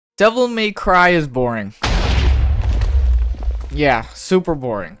Devil May Cry is boring. Yeah, super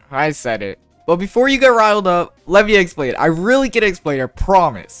boring. I said it. But before you get riled up, let me explain. I really can explain, I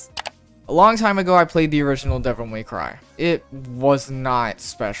promise. A long time ago, I played the original Devil May Cry. It was not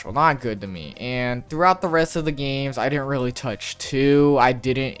special, not good to me. And throughout the rest of the games, I didn't really touch 2. I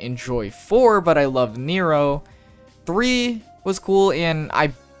didn't enjoy 4, but I loved Nero. 3 was cool, and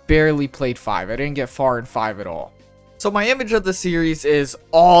I barely played 5. I didn't get far in 5 at all. So my image of the series is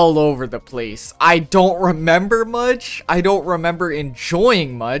all over the place. I don't remember much. I don't remember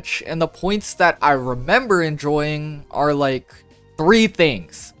enjoying much. And the points that I remember enjoying are like 3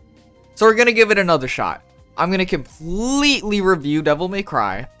 things. So we're going to give it another shot. I'm going to completely review Devil May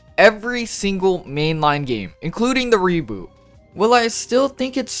Cry, every single mainline game, including the reboot. Will I still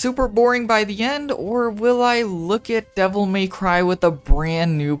think it's super boring by the end, or will I look at Devil May Cry with a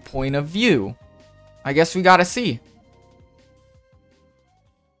brand new point of view? I guess we gotta see.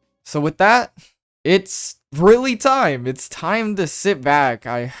 So with that, it's really time. It's time to sit back.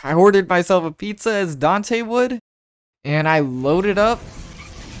 I ordered myself a pizza as Dante would, and I loaded up.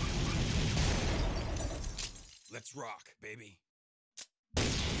 Let's rock, baby.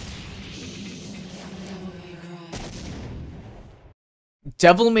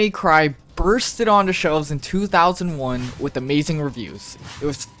 Devil May Cry bursted onto shelves in 2001 with amazing reviews. It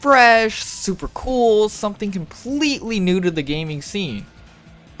was fresh, super cool, something completely new to the gaming scene.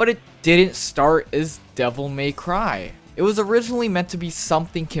 But it didn't start as Devil May Cry. It was originally meant to be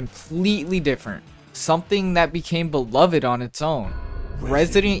something completely different, something that became beloved on its own.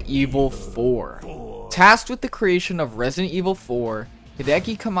 Resident Evil 4. Tasked with the creation of Resident Evil 4,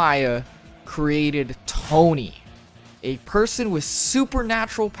 Hideki Kamiya created Tony, a person with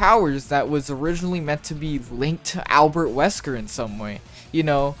supernatural powers that was originally meant to be linked to Albert Wesker in some way. You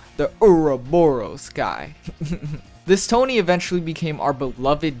know, the Ouroboros guy. This Tony eventually became our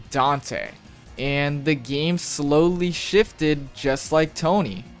beloved Dante, and the game slowly shifted just like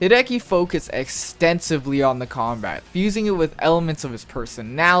Tony. Hideki focused extensively on the combat, fusing it with elements of his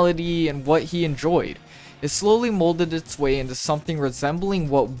personality and what he enjoyed. It slowly molded its way into something resembling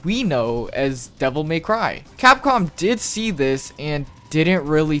what we know as Devil May Cry. Capcom did see this and didn't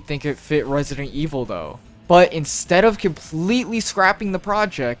really think it fit Resident Evil though. But instead of completely scrapping the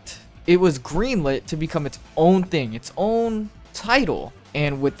project, it was greenlit to become its own thing, its own title.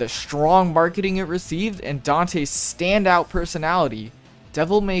 And with the strong marketing it received and Dante's standout personality,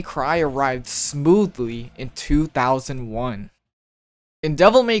 Devil May Cry arrived smoothly in 2001. In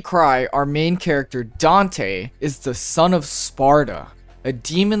Devil May Cry, our main character Dante is the son of Sparta, a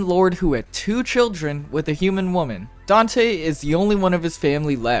demon lord who had 2 children with a human woman. Dante is the only one of his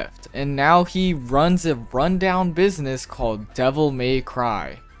family left, and now he runs a rundown business called Devil May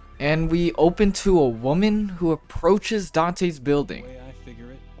Cry. And we open to a woman who approaches Dante's building. The way I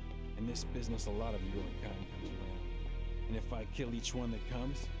figure it, in this business a lot of your kind comes around. And if I kill each one that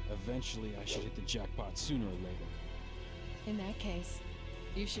comes, eventually I should hit the jackpot sooner or later. In that case,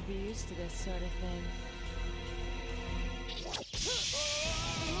 you should be used to this sort of thing.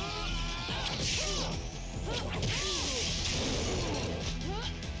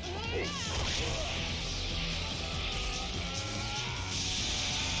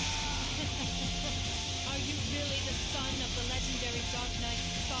 Are you really the son of the legendary Dark Knight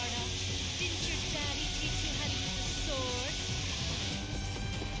Sparta? Didn't your daddy teach you how to use a sword?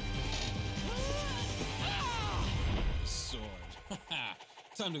 Sword.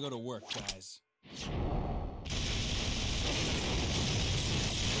 Time to go to work, guys.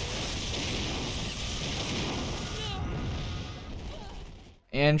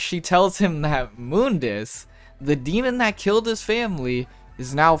 And she tells him that Mundus, the demon that killed his family,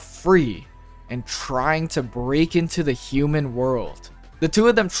 is now free and trying to break into the human world. The two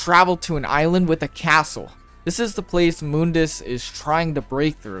of them travel to an island with a castle. This is the place Mundus is trying to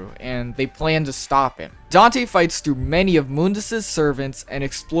break through, and they plan to stop him. Dante fights through many of Mundus's servants and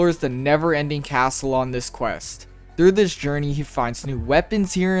explores the never-ending castle on this quest. Through this journey, he finds new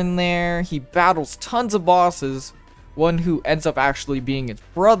weapons here and there, he battles tons of bosses, one who ends up actually being his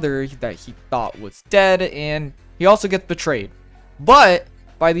brother that he thought was dead, and he also gets betrayed. But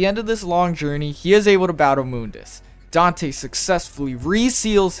by the end of this long journey, he is able to battle Mundus. Dante successfully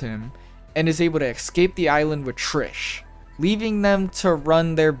reseals him and is able to escape the island with Trish, leaving them to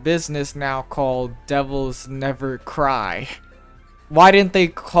run their business now called Devils Never Cry. Why didn't they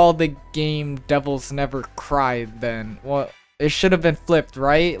call the game Devils Never Cry then? Well, it should have been flipped,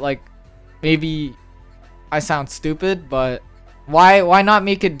 right? Like, maybe I sound stupid, but why not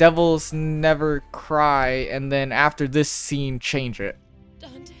make it Devils Never Cry and then after this scene change it?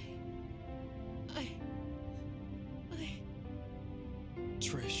 Dante,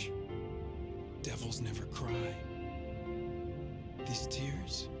 Trish, devils never cry. These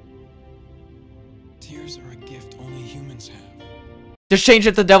tears are a gift only humans have. Just change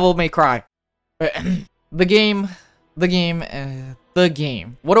it to Devil May Cry. The game.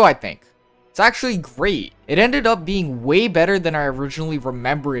 What do I think? It's actually great. It ended up being way better than I originally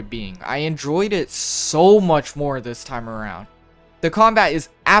remember it being. I enjoyed it so much more this time around. The combat is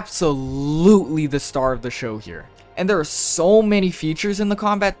absolutely the star of the show here. And there are so many features in the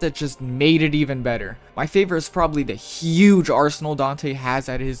combat that just made it even better. My favorite is probably the huge arsenal Dante has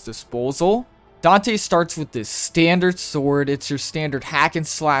at his disposal. Dante starts with this standard sword. It's your standard hack and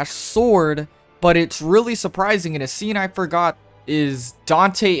slash sword. But it's really surprising, in a scene I forgot is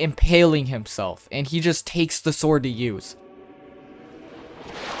Dante impaling himself, and he just takes the sword to use.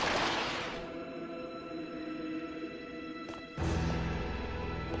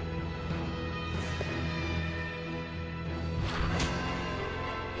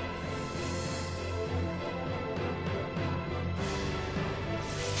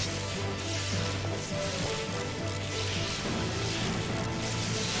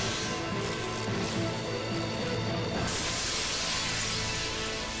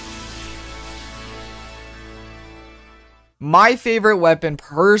 My favorite weapon,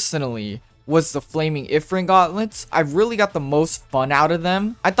 personally, was the Flaming Ifrin Gauntlets. I really got the most fun out of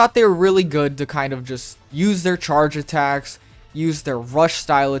them. I thought they were really good to kind of just use their charge attacks, use their rush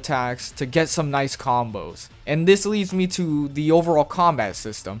style attacks to get some nice combos. And this leads me to the overall combat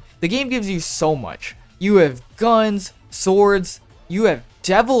system. The game gives you so much. You have guns, swords, you have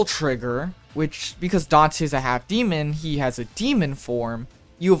Devil Trigger, which, because Dante's a half demon, he has a demon form.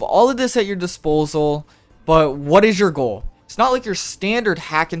 You have all of this at your disposal, but what is your goal? It's not like your standard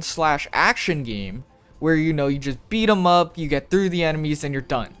hack and slash action game where, you know, you just beat them up, you get through the enemies, and you're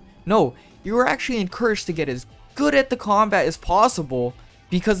done. No, you are actually encouraged to get as good at the combat as possible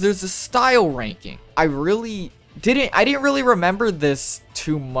because there's a style ranking. I didn't really remember this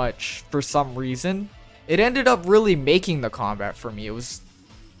too much for some reason. It ended up really making the combat for me. It was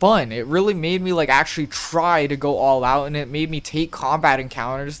fun. It really made me like actually try to go all out, and it made me take combat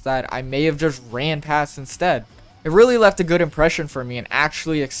encounters that I may have just ran past instead. It really left a good impression for me, and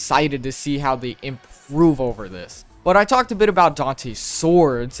actually excited to see how they improve over this. But I talked a bit about Dante's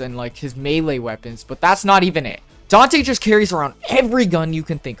swords and like his melee weapons, but that's not even it. Dante just carries around every gun you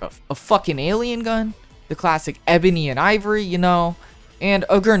can think of. A fucking alien gun, the classic ebony and ivory, you know, and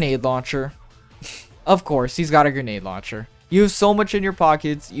a grenade launcher. Of course, he's got a grenade launcher. You have so much in your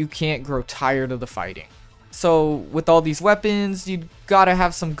pockets, you can't grow tired of the fighting. So, with all these weapons, you gotta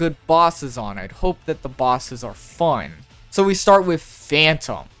have some good bosses on. I'd hope that the bosses are fun. So we start with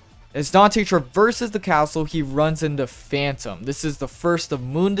Phantom. As Dante traverses the castle, he runs into Phantom. This is the first of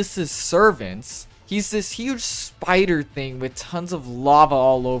Mundus's servants. He's this huge spider thing with tons of lava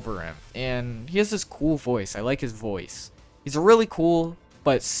all over him. And he has this cool voice. I like his voice. He's a really cool,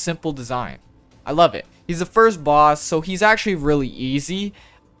 but simple design. I love it. He's the first boss, so he's actually really easy.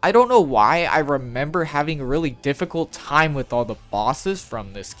 I don't know why I remember having a really difficult time with all the bosses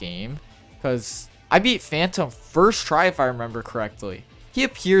from this game, because I beat Phantom first try if I remember correctly. He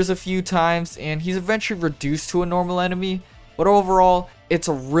appears a few times and he's eventually reduced to a normal enemy, but overall it's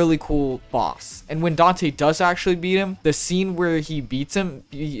a really cool boss. And when Dante does actually beat him, the scene where he beats him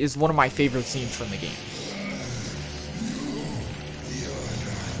is one of my favorite scenes from the game.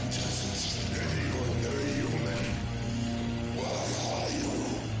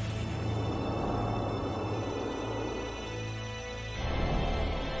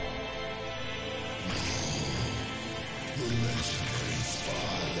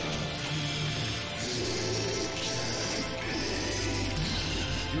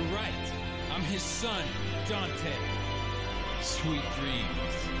 You're right. I'm his son, Dante. Sweet dreams.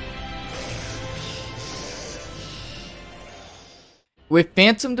 With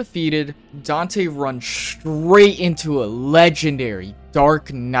Phantom defeated, Dante runs straight into a legendary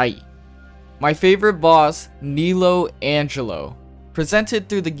Dark Knight. My favorite boss, Nilo Angelo. Presented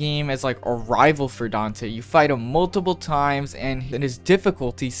through the game as like a rival for Dante, you fight him multiple times and his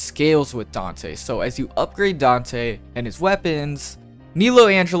difficulty scales with Dante. So as you upgrade Dante and his weapons, Nilo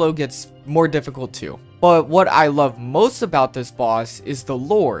Angelo gets more difficult too. But what I love most about this boss is the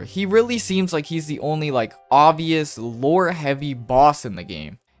lore. He really seems like he's the only like obvious lore heavy boss in the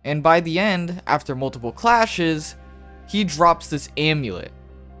game. And by the end, after multiple clashes, he drops this amulet.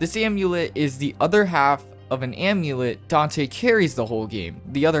 This amulet is the other half of an amulet Dante carries the whole game.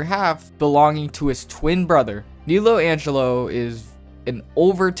 The other half belonging to his twin brother. Nilo Angelo is an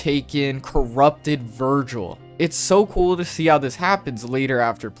overtaken, corrupted Virgil. It's so cool to see how this happens later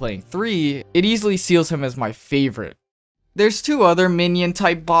after playing 3. It easily seals him as my favorite. There's two other minion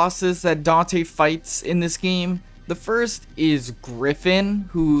type bosses that Dante fights in this game. The first is Griffin,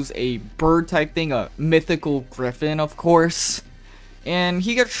 who's a bird type thing, a mythical griffin, of course. And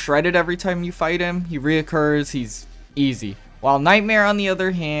he gets shredded every time you fight him. He reoccurs, he's easy. While Nightmare, on the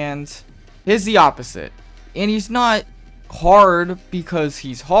other hand, is the opposite. And he's not hard because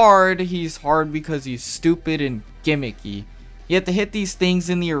he's hard because he's stupid and gimmicky. You have to hit these things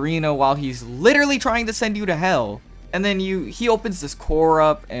in the arena while he's literally trying to send you to hell. And then he opens this core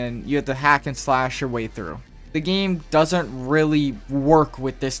up and you have to hack and slash your way through. The game doesn't really work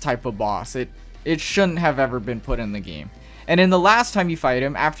with this type of boss. It shouldn't have ever been put in the game. And in the last time you fight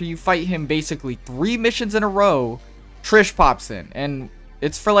him, after you fight him basically 3 missions in a row, Trish pops in. And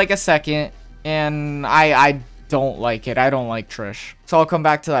it's for like a second. And I don't like it. I don't like Trish. So I'll come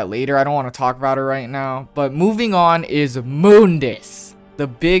back to that later. I don't want to talk about her right now. But moving on is Mundus, the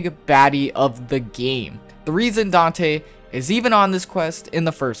big baddie of the game. The reason Dante is even on this quest in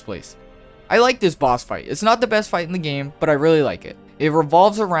the first place. I like this boss fight. It's not the best fight in the game, but I really like it. It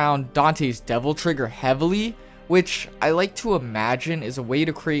revolves around Dante's devil trigger heavily, which I like to imagine is a way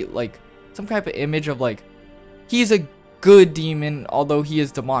to create like some type of image of like he's a good demon, although he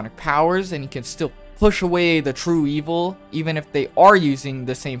has demonic powers and he can still push away the true evil, even if they are using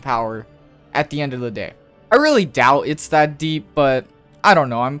the same power at the end of the day. I really doubt it's that deep, but I don't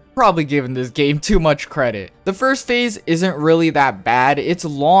know, I'm probably giving this game too much credit. The first phase isn't really that bad. It's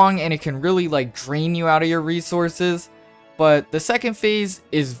long and it can really like drain you out of your resources. But the second phase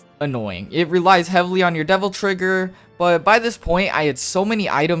is annoying. It relies heavily on your devil trigger. But by this point, I had so many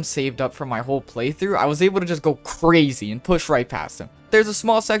items saved up from my whole playthrough, I was able to just go crazy and push right past him. There's a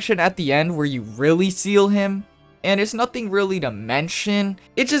small section at the end where you really seal him. And it's nothing really to mention.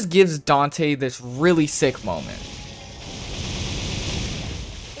 It just gives Dante this really sick moment.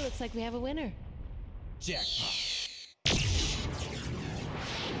 Like we have a winner. Jackpot.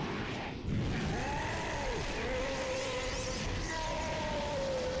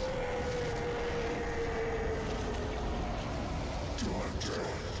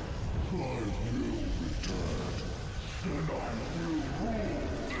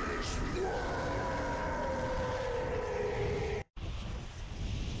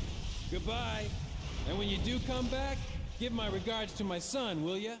 Goodbye. And when you do come back, give my regards to my son,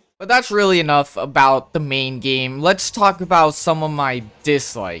 will ya? But that's really enough about the main game. Let's talk about some of my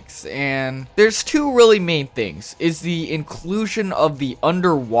dislikes. And there's two really main things. Is the inclusion of the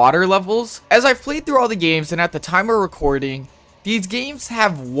underwater levels. As I've played through all the games and at the time of recording, these games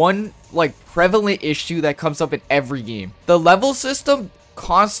have one like prevalent issue that comes up in every game. The level system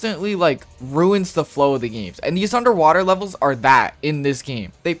constantly like ruins the flow of the games, and these underwater levels are that in this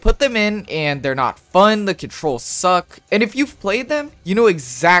game. They put them in and they're not fun, the controls suck, and if you've played them you know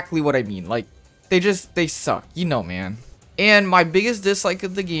exactly what I mean. Like they suck, you know, man. And my biggest dislike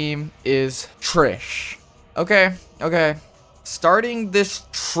of the game is Trish. Okay, starting this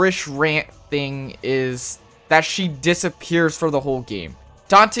Trish rant thing is that she disappears for the whole game.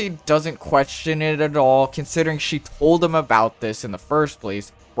 Dante doesn't question it at all, considering she told him about this in the first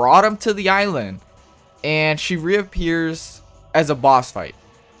place, brought him to the island, and she reappears as a boss fight.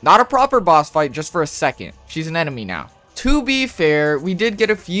 Not a proper boss fight, just for a second. She's an enemy now. To be fair, we did get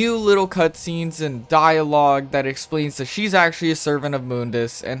a few little cutscenes and dialogue that explains that she's actually a servant of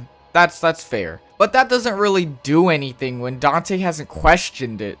Mundus, and that's fair. But that doesn't really do anything when Dante hasn't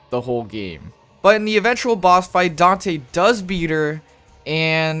questioned it the whole game. But in the eventual boss fight, Dante does beat her,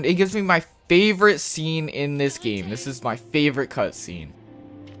 and it gives me my favorite scene in this game. This is my favorite cutscene.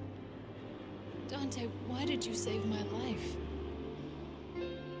 Dante, why did you save my life?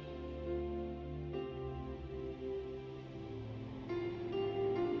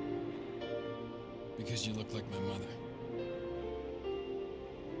 Because you look like my mother.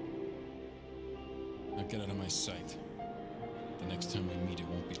 Now get out of my sight. The next time we meet, it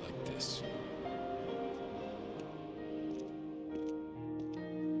won't be like this.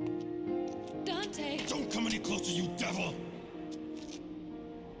 Dante! Don't come any closer, you devil!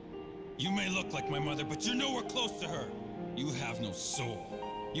 You may look like my mother, but you're nowhere close to her. You have no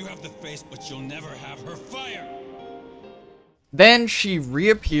soul. You have the face, but you'll never have her fire. Then she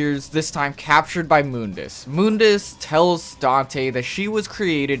reappears, this time captured by Mundus. Mundus tells Dante that she was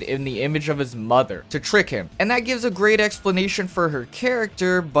created in the image of his mother to trick him. And that gives a great explanation for her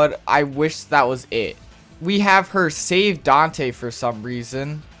character, but I wish that was it. We have her save Dante for some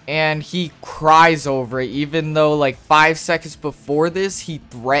reason, and he cries over it, even though like 5 seconds before this he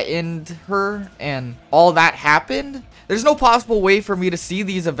threatened her and all that happened. There's no possible way for me to see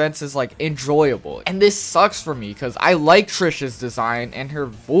these events as like enjoyable, and this sucks for me because I like Trish's design and her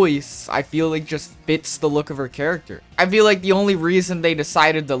voice. I feel like just fits the look of her character. I feel like the only reason they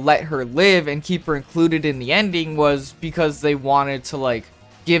decided to let her live and keep her included in the ending was because they wanted to like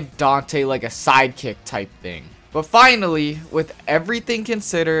give Dante like a sidekick type thing. But finally, with everything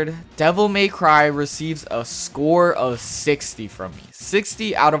considered, Devil May Cry receives a score of 60 from me.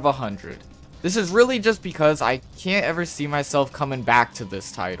 60 out of 100. This is really just because I can't ever see myself coming back to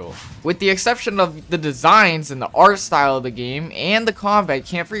this title. With the exception of the designs and the art style of the game and the combat,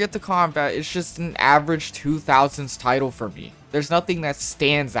 can't forget the combat, it's just an average 2000s title for me. There's nothing that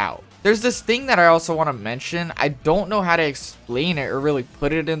stands out. There's this thing that I also want to mention. I don't know how to explain it or really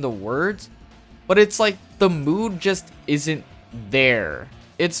put it into words, but it's like the mood just isn't there.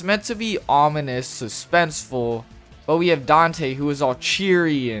 It's meant to be ominous, suspenseful, but we have Dante who is all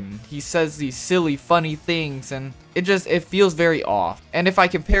cheery and he says these silly, funny things, and it feels very off. And if I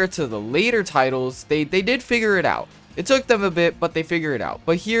compare it to the later titles, they did figure it out. It took them a bit, but they figure it out.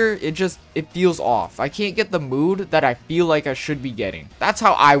 But here, it feels off. I can't get the mood that I feel like I should be getting. That's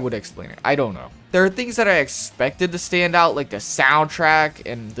how I would explain it. I don't know. There are things that I expected to stand out, like the soundtrack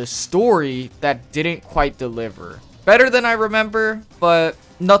and the story, that didn't quite deliver. Better than I remember, but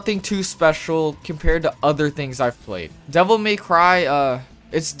nothing too special compared to other things I've played. Devil May Cry,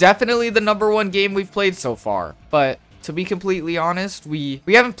 it's definitely the #1 game we've played so far, but to be completely honest, we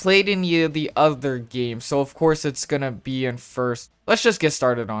haven't played any of the other games, so of course it's gonna be in first. Let's just get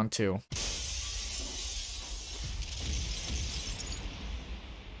started on 2.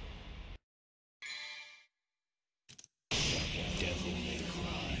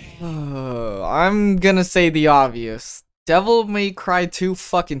 I'm gonna say the obvious. Devil May Cry 2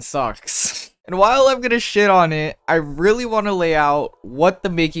 fucking sucks. And while I'm gonna shit on it, I really want to lay out what the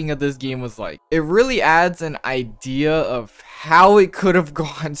making of this game was like. It really adds an idea of how it could have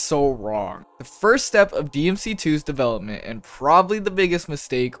gone so wrong. The first step of DmC 2's development, and probably the biggest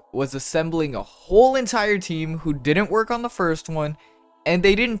mistake, was assembling a whole entire team who didn't work on the first one, and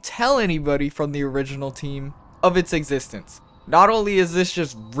they didn't tell anybody from the original team of its existence. Not only is this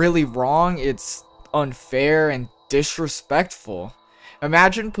just really wrong, it's unfair and disrespectful.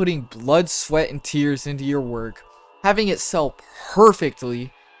 Imagine putting blood, sweat, and tears into your work, having it sell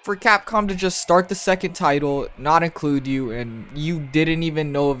perfectly, for Capcom to just start the second title, not include you, and you didn't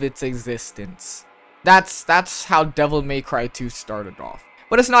even know of its existence. That's how Devil May Cry 2 started off.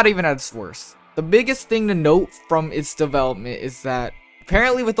 But it's not even at its worst. The biggest thing to note from its development is that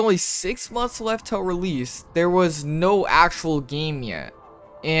apparently with only 6 months left till release, there was no actual game yet.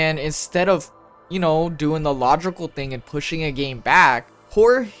 And instead of, you know, doing the logical thing and pushing a game back,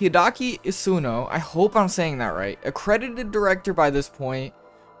 poor Hideaki Isuno, I hope I'm saying that right, a credited director by this point,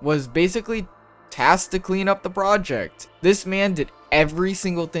 was basically tasked to clean up the project. This man did every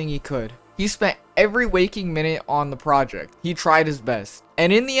single thing he could. He spent every waking minute on the project. He tried his best.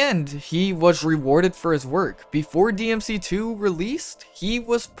 And in the end, he was rewarded for his work. Before DMC 2 released, he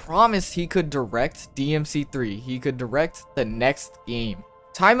was promised he could direct DMC 3. He could direct the next game.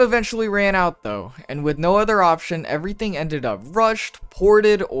 Time eventually ran out though, and with no other option, everything ended up rushed,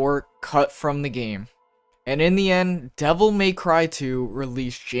 ported, or cut from the game. And in the end, Devil May Cry 2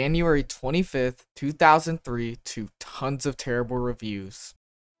 released January 25th, 2003 to tons of terrible reviews.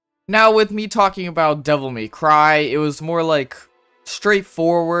 Now with me talking about Devil May Cry, it was more like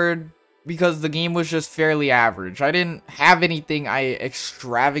straightforward because the game was just fairly average. I didn't have anything I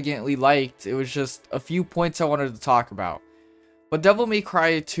extravagantly liked, it was just a few points I wanted to talk about. But Devil May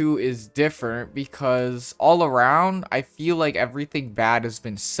Cry 2 is different because all around, I feel like everything bad has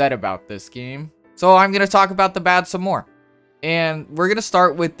been said about this game. So I'm going to talk about the bad some more. And we're going to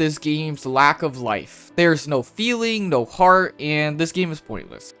start with this game's lack of life. There's no feeling, no heart, and this game is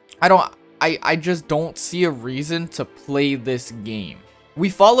pointless. I just don't see a reason to play this game. We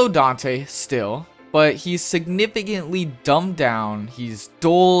follow Dante still, but he's significantly dumbed down, he's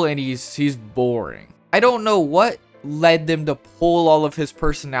dull, and he's boring. I don't know what led them to pull all of his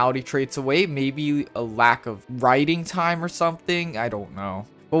personality traits away. Maybe a lack of writing time or something, I don't know.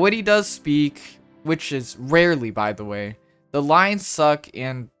 But when he does speak, which is rarely by the way, the lines suck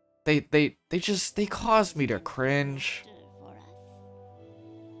and they cause me to cringe.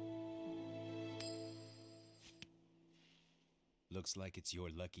 Looks like it's your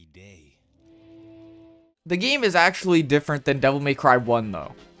lucky day. The game is actually different than Devil May Cry 1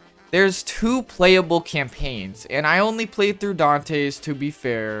 though. There's 2 playable campaigns, and I only played through Dante's to be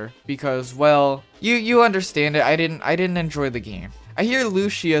fair, because well, you understand it, I didn't enjoy the game. I hear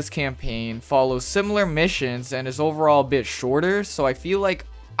Lucia's campaign follows similar missions and is overall a bit shorter, so I feel like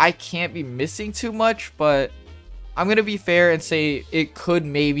I can't be missing too much, but I'm gonna be fair and say it could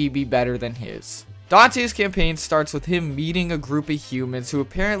maybe be better than his. Dante's campaign starts with him meeting a group of humans who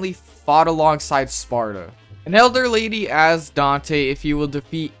apparently fought alongside Sparta. An elder lady asks Dante if he will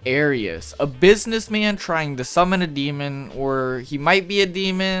defeat Arius, a businessman trying to summon a demon, or he might be a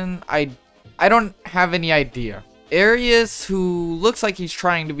demon. I don't have any idea. Arius, who looks like he's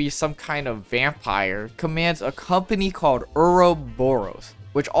trying to be some kind of vampire, commands a company called Ouroboros,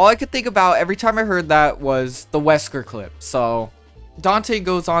 which all I could think about every time I heard that was the Wesker clip. So Dante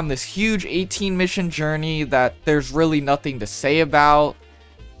goes on this huge 18 mission journey that there's really nothing to say about.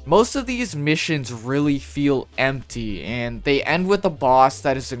 Most of these missions really feel empty, and they end with a boss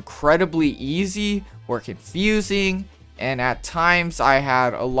that is incredibly easy or confusing, and at times I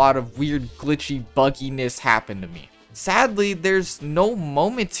had a lot of weird glitchy bugginess happen to me. Sadly, there's no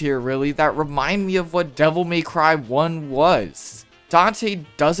moments here really that remind me of what Devil May Cry 1 was. Dante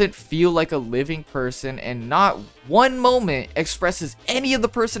doesn't feel like a living person, and not one moment expresses any of the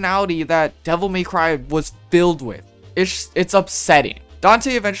personality that Devil May Cry was filled with. It's upsetting.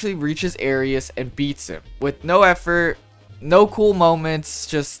 Dante eventually reaches Arius and beats him with no effort, no cool moments,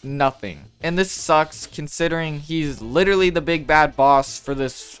 just nothing. And this sucks considering he's literally the big bad boss for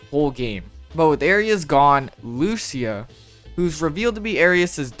this whole game. But with Arius gone, Lucia, who's revealed to be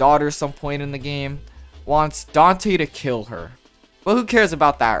Arius' daughter some point in the game, wants Dante to kill her. But who cares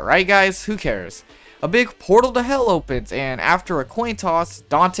about that, right guys? Who cares? A big portal to hell opens, and after a coin toss,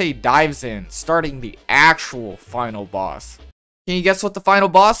 Dante dives in, starting the actual final boss. Can you guess what the final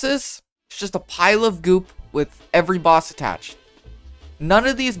boss is? It's just a pile of goop with every boss attached. None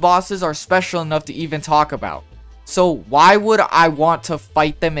of these bosses are special enough to even talk about, so why would I want to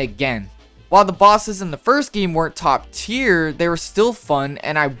fight them again? While the bosses in the first game weren't top tier, they were still fun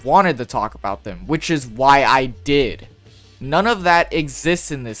and I wanted to talk about them, which is why I did. None of that exists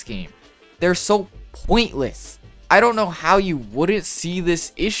in this game. They're so pointless. I don't know how you wouldn't see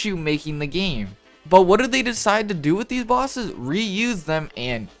this issue making the game. But what did they decide to do with these bosses? Reuse them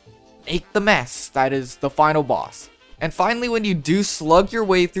and make the mess that is the final boss. And finally, when you do slug your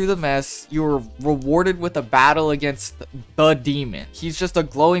way through the mess, you're rewarded with a battle against the demon. He's just a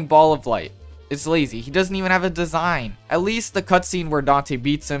glowing ball of light. It's lazy. He doesn't even have a design. At least the cutscene where Dante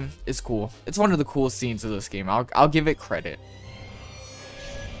beats him is cool. It's one of the coolest scenes of this game. I'll give it credit.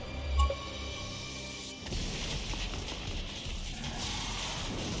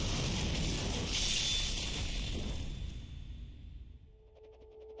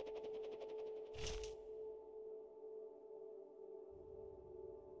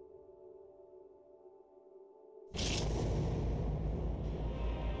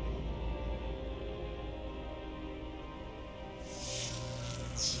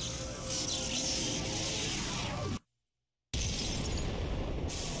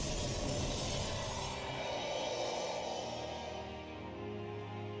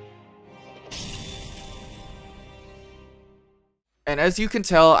 And as you can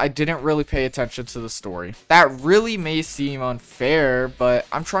tell, I didn't really pay attention to the story. That really may seem unfair, but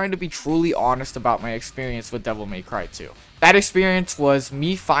I'm trying to be truly honest about my experience with Devil May Cry 2. That experience was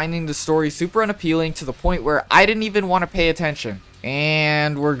me finding the story super unappealing to the point where I didn't even want to pay attention.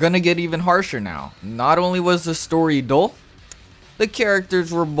 And we're gonna get even harsher now. Not only was the story dull, the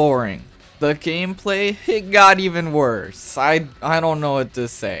characters were boring. The gameplay, it got even worse. I don't know what to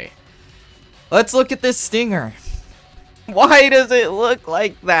say. Let's look at this stinger. Why does it look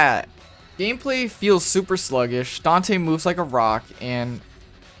like that? Gameplay feels super sluggish, Dante moves like a rock, and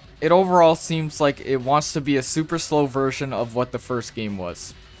it overall seems like it wants to be a super slow version of what the first game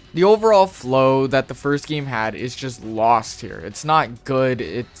was. The overall flow that the first game had is just lost here. It's not good,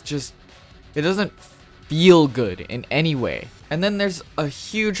 it doesn't feel good in any way. And then there's a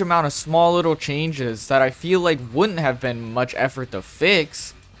huge amount of small little changes that I feel like wouldn't have been much effort to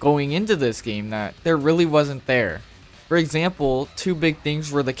fix going into this game that there really wasn't there. For example, two big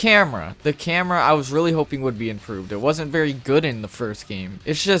things were the camera. The camera I was really hoping would be improved. It wasn't very good in the first game.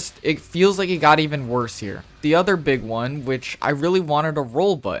 It feels like it got even worse here. The other big one, which I really wanted a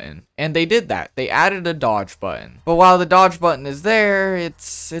roll button. And they did that. They added a dodge button. But while the dodge button is there,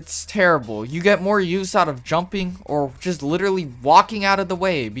 it's terrible. You get more use out of jumping or just literally walking out of the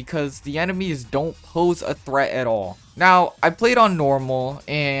way because the enemies don't pose a threat at all. Now, I played on normal,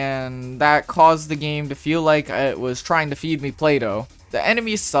 and that caused the game to feel like it was trying to feed me Play-Doh. The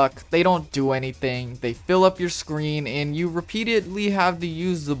enemies suck, they don't do anything, they fill up your screen, and you repeatedly have to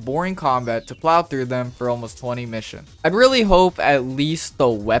use the boring combat to plow through them for almost 20 missions. I'd really hope at least the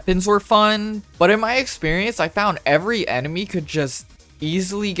weapons were fun, but in my experience, I found every enemy could just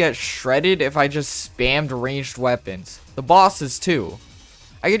easily get shredded if I just spammed ranged weapons. The bosses too.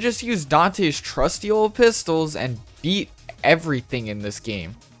 I could just use Dante's trusty old pistols and beat everything in this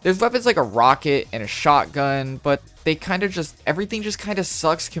game. There's weapons like a rocket and a shotgun, but they kind of just, everything just kind of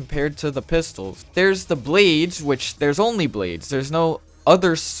sucks compared to the pistols. There's the blades, which there's only blades. There's no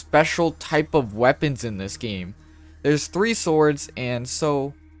other special type of weapons in this game. There's 3 swords, and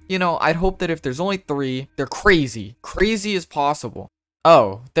so, you know, I'd hope that if there's only 3, they're crazy. Crazy as possible.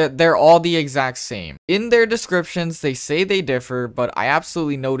 Oh, they're all the exact same. In their descriptions, they say they differ, but I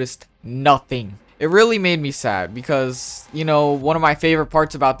absolutely noticed nothing. It really made me sad because, you know, one of my favorite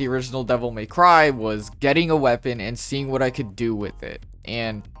parts about the original Devil May Cry was getting a weapon and seeing what I could do with it.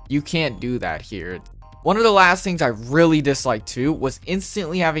 And you can't do that here. One of the last things I really disliked too was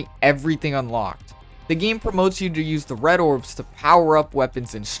instantly having everything unlocked. The game promotes you to use the red orbs to power up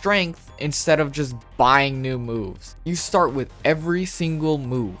weapons in strength instead of just buying new moves. You start with every single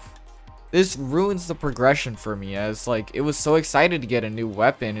move. This ruins the progression for me, as like it was so excited to get a new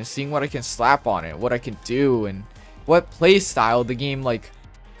weapon and seeing what I can slap on it, what I can do, and what playstyle the game like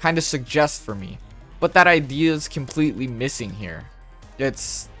kind of suggests for me. But that idea is completely missing here.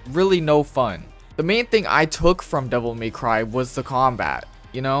 It's really no fun. The main thing I took from Devil May Cry was the combat,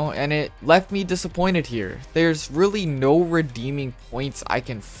 you know, and it left me disappointed here. There's really no redeeming points I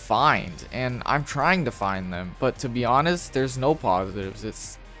can find, and I'm trying to find them, but to be honest, there's no positives.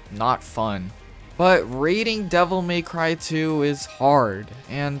 It's not fun. But rating Devil May Cry 2 is hard,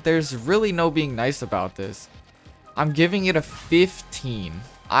 and there's really no being nice about this. I'm giving it a 15.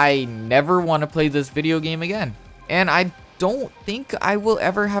 I never want to play this video game again, and I don't think I will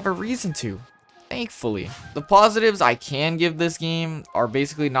ever have a reason to, thankfully. The positives I can give this game are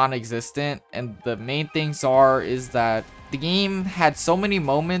basically non-existent, and the main things is that the game had so many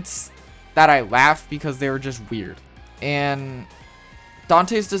moments that I laughed because they were just weird. And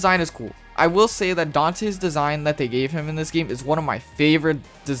Dante's design is cool. I will say that Dante's design that they gave him in this game is one of my favorite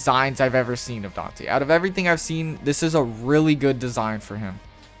designs I've ever seen of Dante. Out of everything I've seen, this is a really good design for him.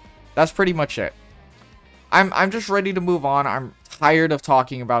 That's pretty much it. I'm just ready to move on. I'm tired of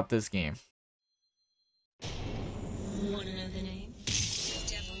talking about this game. Wanna know the name?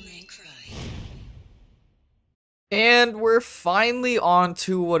 Devil May Cry. And we're finally on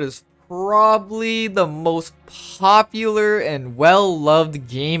to what is probably the most popular and well-loved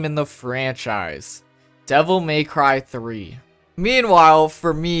game in the franchise, Devil May Cry 3. Meanwhile,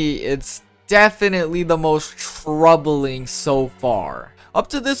 for me, it's definitely the most troubling so far. Up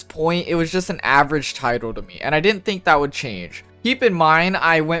to this point, it was just an average title to me, and I didn't think that would change. Keep in mind,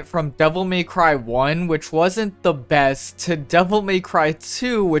 I went from Devil May Cry 1, which wasn't the best, to Devil May Cry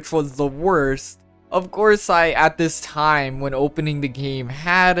 2, which was the worst. Of course, I, at this time, when opening the game,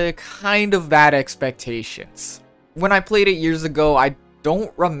 had a kind of bad expectations. When I played it years ago, I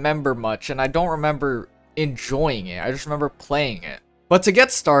don't remember much, and I don't remember enjoying it. I just remember playing it. But to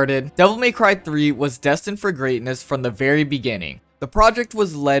get started, Devil May Cry 3 was destined for greatness from the very beginning. The project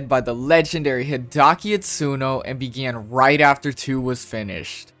was led by the legendary Hideaki Itsuno and began right after 2 was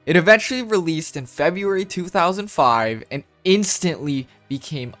finished. It eventually released in February 2005 and instantly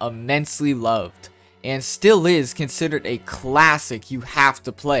became immensely loved, and still is considered a classic you have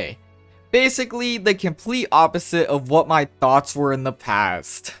to play. Basically, the complete opposite of what my thoughts were in the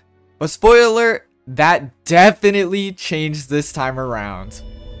past. But spoiler alert, that definitely changed this time around.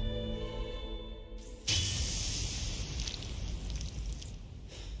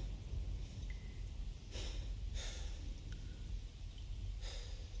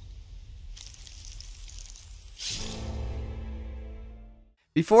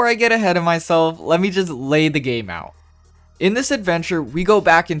 Before I get ahead of myself, let me just lay the game out. In this adventure, we go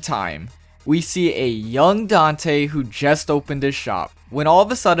back in time. We see a young Dante who just opened his shop, when all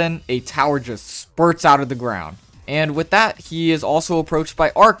of a sudden, a tower just spurts out of the ground. And with that, he is also approached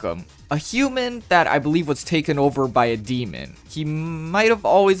by Arkham, a human that I believe was taken over by a demon. He might have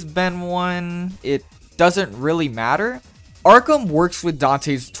always been one, it doesn't really matter. Arkham works with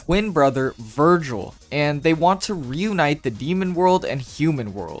Dante's twin brother, Virgil, and they want to reunite the demon world and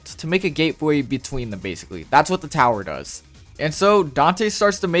human world to make a gateway between them, basically. That's what the tower does. And so Dante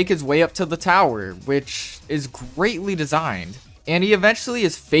starts to make his way up to the tower, which is greatly designed. And he eventually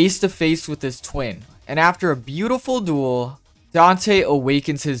is face to face with his twin. And after a beautiful duel, Dante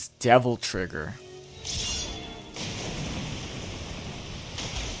awakens his devil trigger.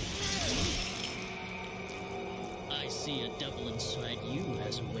 I see a devil inside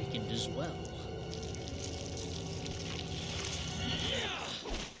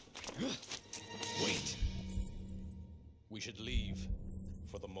should leave,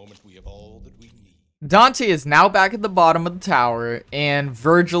 for the moment we have all that we need. Dante is now back at the bottom of the tower, and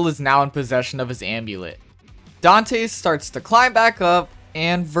Virgil is now in possession of his amulet. Dante starts to climb back up,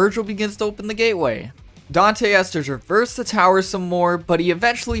 and Virgil begins to open the gateway. Dante has to traverse the tower some more, but he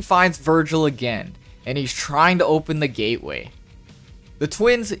eventually finds Virgil again, and he's trying to open the gateway. The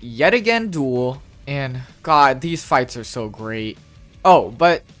twins yet again duel, and god, these fights are so great. Oh,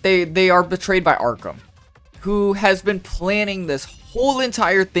 but they are betrayed by Arkham, who has been planning this whole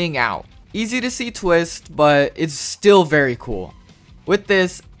entire thing out. Easy to see twist, but it's still very cool. With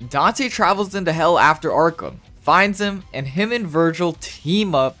this, Dante travels into hell after Arkham, finds him, and him and Virgil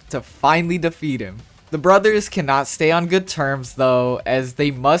team up to finally defeat him. The brothers cannot stay on good terms though, as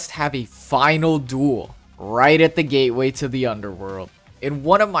they must have a final duel right at the gateway to the underworld. In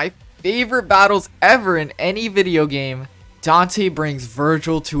one of my favorite battles ever in any video game, Dante brings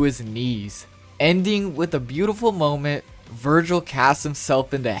Virgil to his knees, ending with a beautiful moment. Virgil casts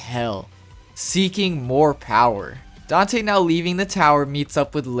himself into hell, seeking more power. Dante, now leaving the tower, meets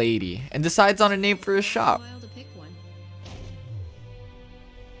up with Lady and decides on a name for his shop. While to pick one.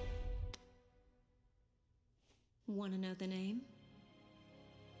 Wanna know the name?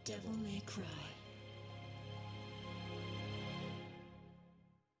 Devil May Cry.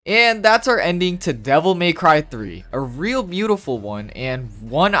 And that's our ending to Devil May Cry 3, a real beautiful one, and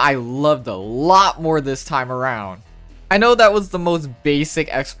one I loved a lot more this time around. I know that was the most basic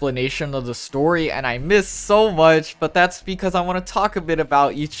explanation of the story and I missed so much, but that's because I want to talk a bit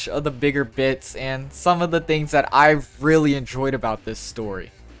about each of the bigger bits and some of the things that I've really enjoyed about this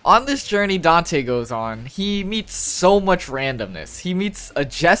story. On this journey Dante goes on, he meets so much randomness. He meets a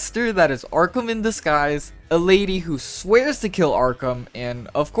jester that is Arkham in disguise, a lady who swears to kill Arkham, and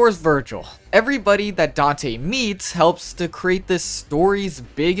of course Virgil. Everybody that Dante meets helps to create this story's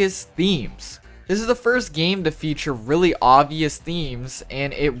biggest themes. This is the first game to feature really obvious themes,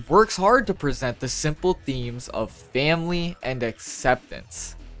 and it works hard to present the simple themes of family and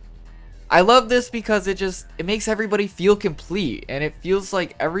acceptance. I love this because it makes everybody feel complete, and it feels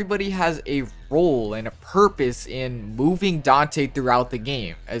like everybody has a role and a purpose in moving Dante throughout the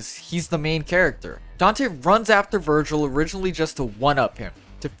game, as he's the main character. Dante runs after Virgil originally just to one-up him,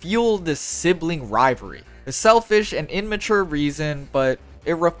 to fuel this sibling rivalry. A selfish and immature reason, but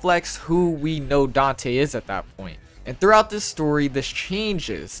it reflects who we know Dante is at that point. And throughout this story, this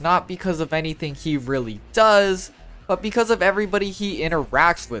changes, not because of anything he really does, but because of everybody he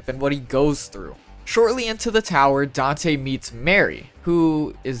interacts with and what he goes through. Shortly into the tower, Dante meets Mary,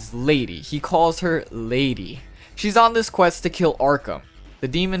 who is Lady. He calls her Lady. She's on this quest to kill Arkham, the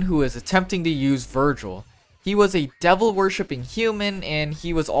demon who is attempting to use Virgil. He was a devil-worshipping human, and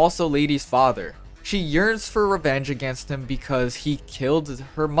he was also Lady's father. She yearns for revenge against him because he killed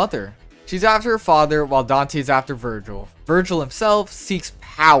her mother. She's after her father while Dante's after Virgil. Virgil himself seeks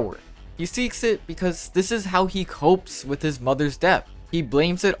power. He seeks it because this is how he copes with his mother's death. He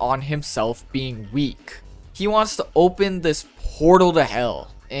blames it on himself being weak. He wants to open this portal to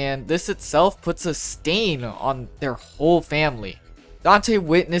hell, and this itself puts a stain on their whole family. Dante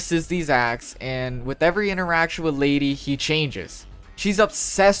witnesses these acts, and with every interaction with Lady, he changes. She's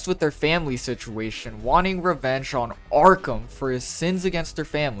obsessed with their family situation, wanting revenge on Arkham for his sins against her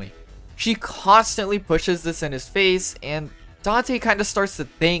family. She constantly pushes this in his face, and Dante kind of starts to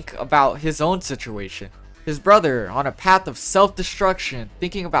think about his own situation. His brother on a path of self-destruction,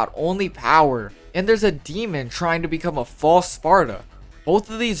 thinking about only power, and there's a demon trying to become a false Sparta. Both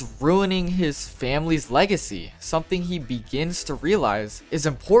of these ruining his family's legacy, something he begins to realize is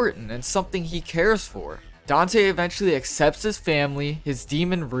important and something he cares for. Dante eventually accepts his family, his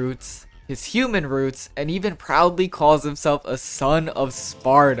demon roots, his human roots, and even proudly calls himself a son of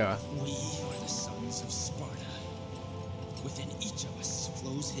Sparta. We are the sons of Sparta. Within each of us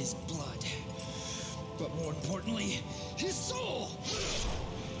flows his blood, but more importantly, his soul.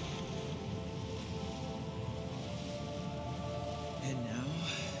 And now,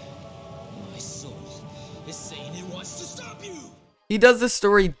 my soul is saying it wants to stop you. He does the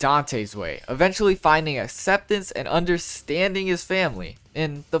story Dante's way, eventually finding acceptance and understanding his family,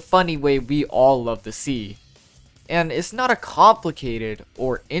 in the funny way we all love to see. And it's not a complicated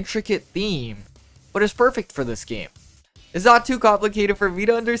or intricate theme, but it's perfect for this game. It's not too complicated for me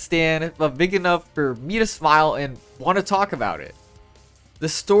to understand, but big enough for me to smile and want to talk about it. The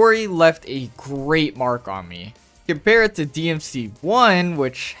story left a great mark on me. Compare it to DMC 1,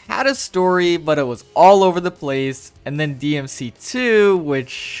 which had a story, but it was all over the place, and then DMC 2, which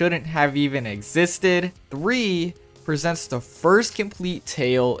shouldn't have even existed. 3 presents the first complete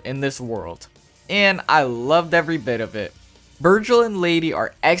tale in this world, and I loved every bit of it. Virgil and Lady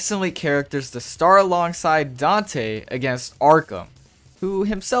are excellent characters to star alongside Dante against Arkham, who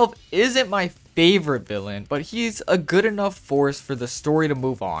himself isn't my favorite villain, but he's a good enough force for the story to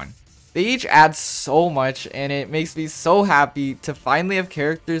move on. They each add so much, and it makes me so happy to finally have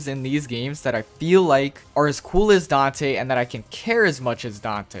characters in these games that I feel like are as cool as Dante and that I can care as much as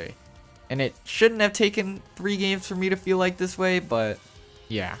Dante. And it shouldn't have taken 3 games for me to feel like this way, but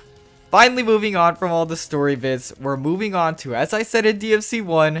yeah. Finally, moving on from all the story bits, we're moving on to, as I said in DMC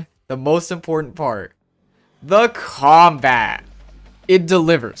 1, the most important part. The combat. It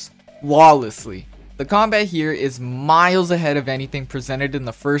delivers flawlessly. The combat here is miles ahead of anything presented in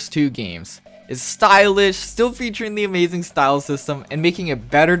the first 2 games. It's stylish, still featuring the amazing style system, and making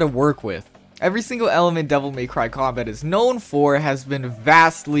it better to work with. Every single element Devil May Cry combat is known for has been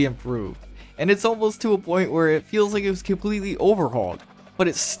vastly improved, and it's almost to a point where it feels like it was completely overhauled. But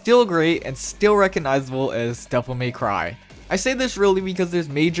it's still great and still recognizable as Devil May Cry. I say this really because there's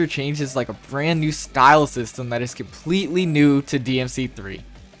major changes like a brand new style system that is completely new to DMC 3.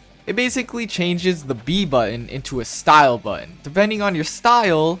 It basically changes the B button into a style button. Depending on your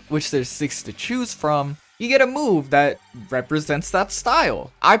style, which there's 6 to choose from, you get a move that represents that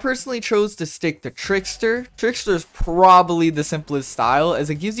style. I personally chose to stick to Trickster. Trickster is probably the simplest style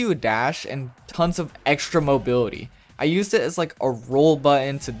as it gives you a dash and tons of extra mobility. I used it as like a roll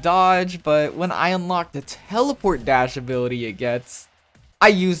button to dodge, but when I unlocked the teleport dash ability it gets, I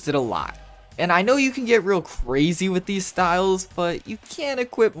used it a lot. And I know you can get real crazy with these styles, but you can't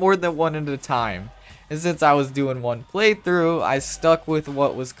equip more than one at a time. And since I was doing one playthrough, I stuck with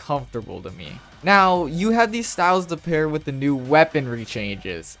what was comfortable to me. Now, you have these styles to pair with the new weaponry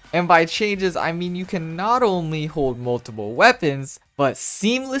changes. And by changes, I mean you can not only hold multiple weapons, but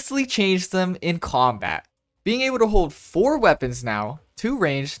seamlessly change them in combat. Being able to hold 4 weapons now, 2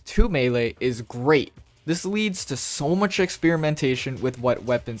 ranged, 2 melee, is great. This leads to so much experimentation with what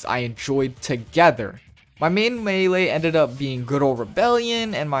weapons I enjoyed together. My main melee ended up being good old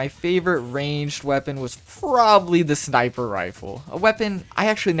Rebellion, and my favorite ranged weapon was probably the sniper rifle. A weapon I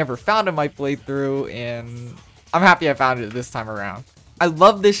actually never found in my playthrough, and I'm happy I found it this time around. I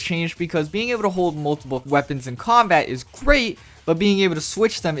love this change because being able to hold multiple weapons in combat is great, but being able to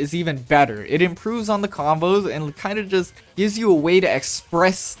switch them is even better. It improves on the combos and kind of just gives you a way to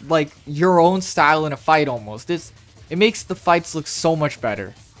express like your own style in a fight almost. It makes the fights look so much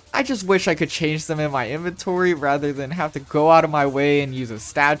better. I just wish I could change them in my inventory rather than have to go out of my way and use a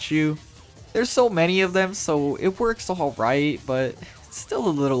statue. There's so many of them, so it works alright, but it's still a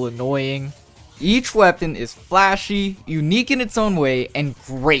little annoying. Each weapon is flashy, unique in its own way, and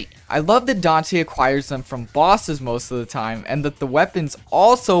great. I love that Dante acquires them from bosses most of the time, and that the weapons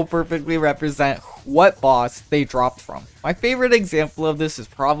also perfectly represent what boss they dropped from. My favorite example of this is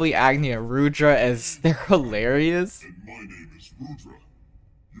probably Agni and Rudra, as they're hilarious. And my name is Rudra.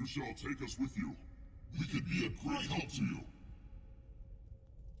 You shall take us with you. We could be a great help to you.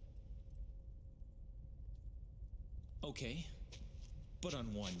 Okay, but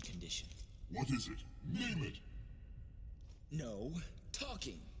on one condition. What is it? Name it. No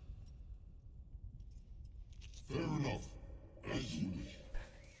talking. Fair enough. As you wish.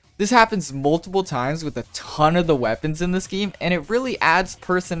 This happens multiple times with a ton of the weapons in this game, and it really adds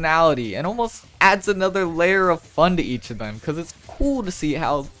personality and almost adds another layer of fun to each of them because it's cool to see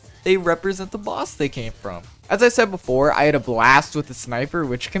how they represent the boss they came from. As I said before, I had a blast with the sniper,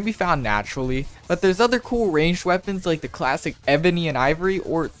 which can be found naturally, but there's other cool ranged weapons like the classic Ebony and Ivory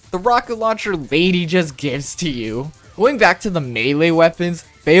or the rocket launcher Lady just gives to you. Going back to the melee weapons,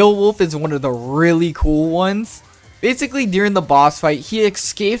 Beowulf is one of the really cool ones. Basically, during the boss fight, he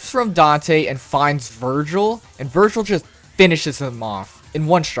escapes from Dante and finds Virgil, and Virgil just finishes him off in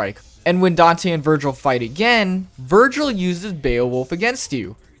one strike. And when Dante and Virgil fight again, Virgil uses Beowulf against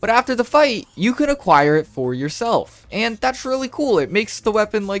you. But after the fight, you can acquire it for yourself. And that's really cool. It makes the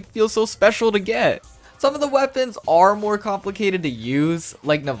weapon like feel so special to get. Some of the weapons are more complicated to use,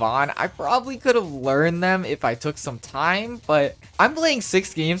 like Navan. I probably could have learned them if I took some time, but I'm playing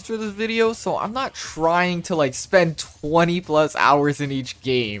 6 games for this video, so I'm not trying to like spend 20 plus hours in each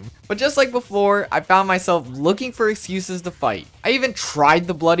game. But just like before, I found myself looking for excuses to fight. I even tried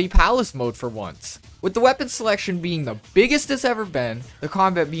the Bloody Palace mode for once. With the weapon selection being the biggest it's ever been, the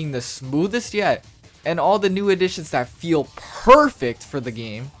combat being the smoothest yet, and all the new additions that feel perfect for the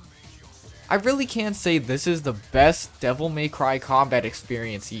game, I really can't say this is the best Devil May Cry combat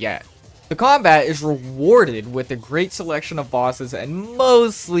experience yet. The combat is rewarded with a great selection of bosses and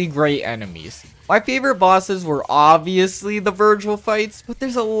mostly great enemies. My favorite bosses were obviously the Virgil fights, but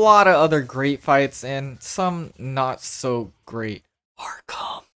there's a lot of other great fights and some not so great.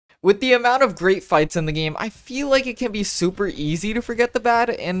 Arkham. With the amount of great fights in the game, I feel like it can be super easy to forget the bad,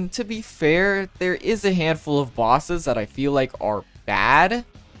 and to be fair, there is a handful of bosses that I feel like are bad.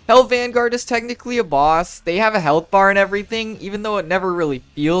 Hell Vanguard is technically a boss. They have a health bar and everything, even though it never really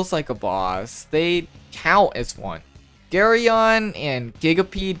feels like a boss. They count as one. Garyon and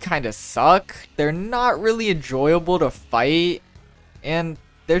Gigapede kinda suck. They're not really enjoyable to fight, and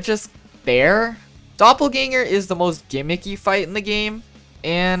they're just there. Doppelganger is the most gimmicky fight in the game,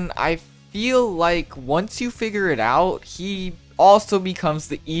 and I feel like once you figure it out, he also becomes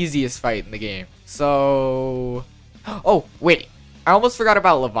the easiest fight in the game. So... oh, wait. I almost forgot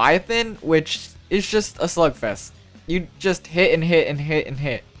about Leviathan, which is just a slugfest. You just hit and hit and hit and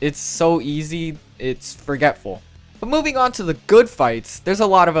hit. It's so easy, it's forgetful. But moving on to the good fights, there's a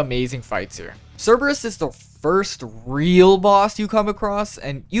lot of amazing fights here. Cerberus is the first real boss you come across,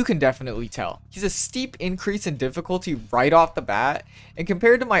 and you can definitely tell. He's a steep increase in difficulty right off the bat, and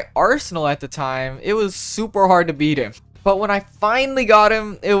compared to my arsenal at the time, it was super hard to beat him. But when I finally got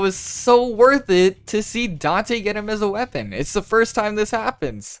him, it was so worth it to see Dante get him as a weapon. It's the first time this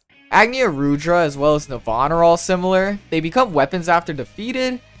happens. Agnia Rudra as well as Navan are all similar. They become weapons after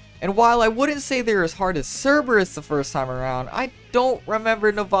defeated, and while I wouldn't say they're as hard as Cerberus the first time around, I don't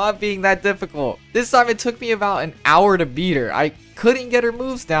remember Navan being that difficult. This time it took me about an hour to beat her. I couldn't get her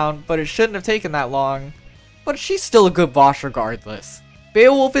moves down, but it shouldn't have taken that long. But she's still a good boss regardless.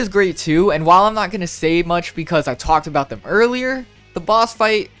 Beowulf is great too, and while I'm not going to say much because I talked about them earlier, the boss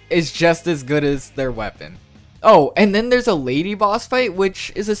fight is just as good as their weapon. Oh, and then there's a lady boss fight,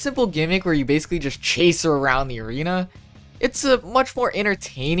 which is a simple gimmick where you basically just chase her around the arena. It's a much more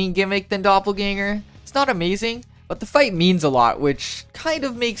entertaining gimmick than Doppelganger. It's not amazing, but the fight means a lot, which kind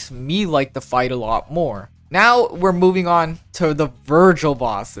of makes me like the fight a lot more. Now we're moving on to the Virgil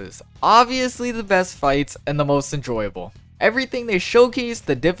bosses. Obviously the best fights and the most enjoyable. Everything they showcase,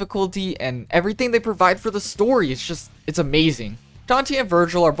 the difficulty, and everything they provide for the story, it's amazing. Dante and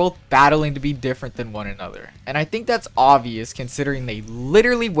Virgil are both battling to be different than one another, and I think that's obvious considering they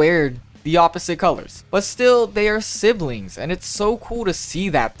literally wear the opposite colors. But still, they are siblings, and it's so cool to see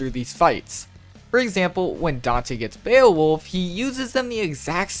that through these fights. For example, when Dante gets Beowulf, he uses them the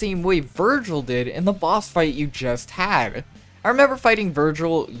exact same way Virgil did in the boss fight you just had. I remember fighting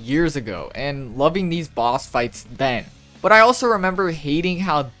Virgil years ago, and loving these boss fights then. But I also remember hating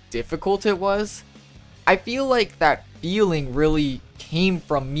how difficult it was. I feel like that feeling really came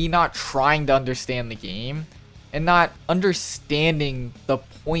from me not trying to understand the game and not understanding the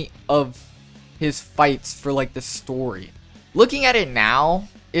point of his fights for like the story. Looking at it now,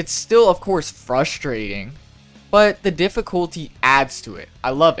 it's still of course frustrating, but the difficulty adds to it.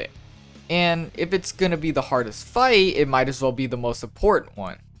 I love it. And if it's gonna be the hardest fight, it might as well be the most important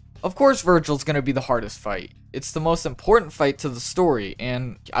one. Of course Virgil's gonna be the hardest fight. It's the most important fight to the story,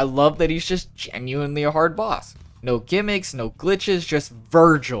 and I love that he's just genuinely a hard boss. No gimmicks, no glitches, just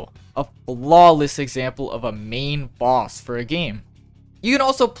Virgil. A flawless example of a main boss for a game. You can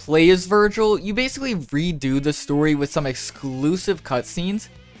also play as Virgil. You basically redo the story with some exclusive cutscenes.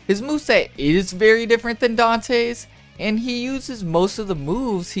 His moveset is very different than Dante's, and he uses most of the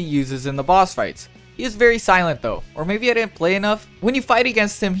moves he uses in the boss fights. He is very silent though, or maybe I didn't play enough. When you fight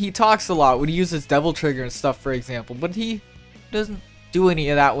against him, he talks a lot when he uses Devil Trigger and stuff, for example, but he doesn't do any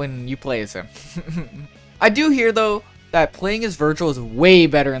of that when you play as him. I do hear though that playing as Virgil is way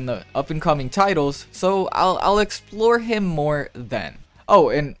better in the up and coming titles, so I'll explore him more then. Oh,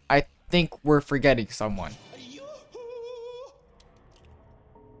 and I think we're forgetting someone.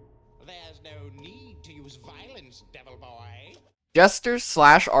 There's no need to use violence, devil boy. Jester /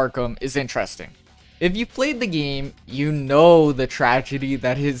 Arkham is interesting. If you played the game, you know the tragedy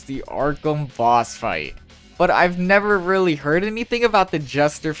that is the Arkham boss fight. But I've never really heard anything about the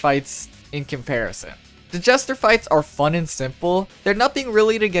Jester fights in comparison. The Jester fights are fun and simple. They're nothing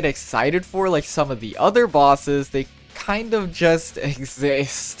really to get excited for like some of the other bosses. They kind of just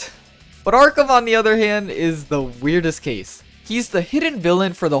exist. But Arkham, on the other hand, is the weirdest case. He's the hidden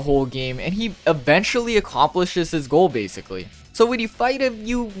villain for the whole game, and he eventually accomplishes his goal basically. So when you fight him,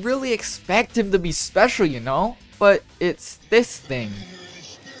 you really expect him to be special, you know? But it's this thing.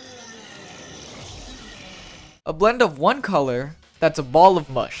 A blend of one color that's a ball of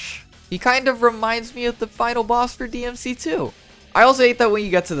mush. He kind of reminds me of the final boss for DmC 2. I also hate that when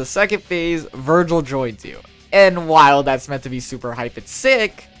you get to the second phase, Virgil joins you. And while that's meant to be super hype and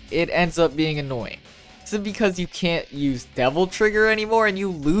sick, it ends up being annoying. Is it because you can't use Devil Trigger anymore and you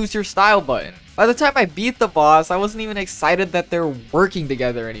lose your style button? By the time I beat the boss, I wasn't even excited that they're working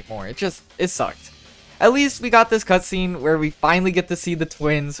together anymore. It sucked. At least we got this cutscene where we finally get to see the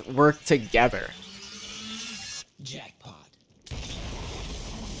twins work together. Jackpot.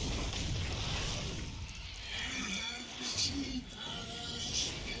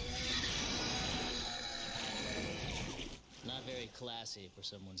 classy for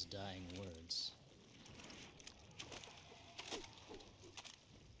someone's dying words.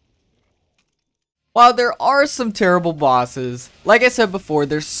 While there are some terrible bosses, like I said before,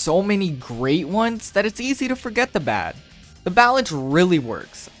 there's so many great ones that it's easy to forget the bad. The balance really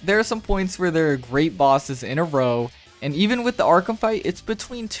works. There are some points where there are great bosses in a row, and even with the Arkham fight, it's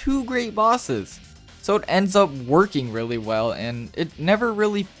between two great bosses. So it ends up working really well, and it never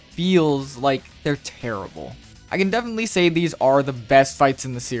really feels like they're terrible. I can definitely say these are the best fights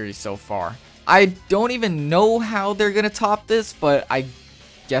in the series so far. I don't even know how they're gonna top this, but I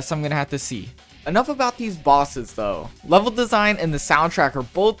guess I'm gonna have to see. Enough about these bosses though. Level design and the soundtrack are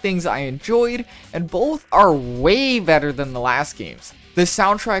both things I enjoyed, and both are way better than the last games. The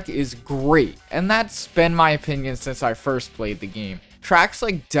soundtrack is great, and that's been my opinion since I first played the game. Tracks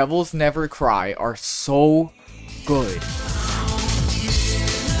like Devil's Never Cry are so good.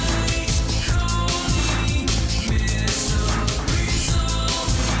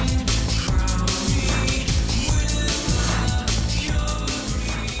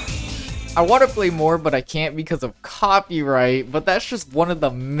 I want to play more, but I can't because of copyright, but that's just one of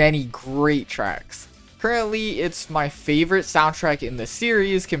the many great tracks. Currently, it's my favorite soundtrack in the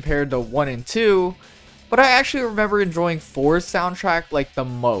series compared to 1 and 2, but I actually remember enjoying 4's soundtrack like the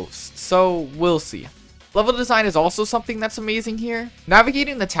most, so we'll see. Level design is also something that's amazing here.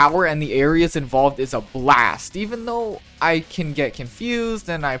 Navigating the tower and the areas involved is a blast, even though I can get confused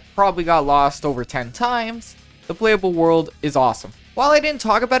and I probably got lost over 10 times. The playable world is awesome. While I didn't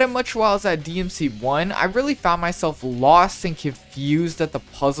talk about it much while I was at DmC 1, I really found myself lost and confused at the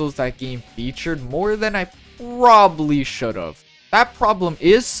puzzles that game featured more than I probably should have. That problem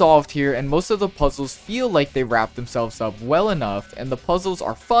is solved here, and most of the puzzles feel like they wrap themselves up well enough, and the puzzles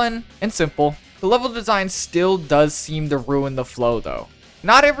are fun and simple. The level design still does seem to ruin the flow though.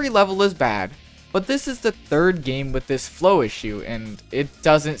 Not every level is bad, but this is the third game with this flow issue, and it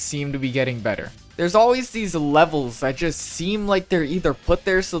doesn't seem to be getting better. There's always these levels that just seem like they're either put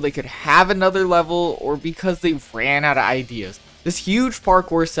there so they could have another level or because they ran out of ideas. This huge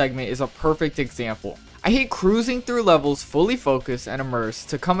parkour segment is a perfect example. I hate cruising through levels fully focused and immersed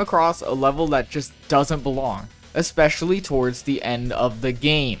to come across a level that just doesn't belong, especially towards the end of the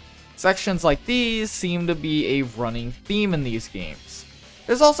game. Sections like these seem to be a running theme in these games.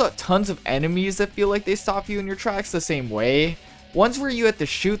 There's also tons of enemies that feel like they stop you in your tracks the same way. Ones where you have to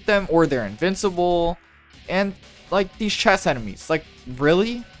shoot them or they're invincible, and like these chest enemies, like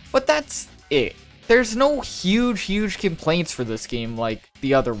really? But that's it. There's no huge complaints for this game like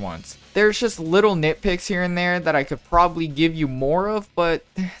the other ones. There's just little nitpicks here and there that I could probably give you more of, but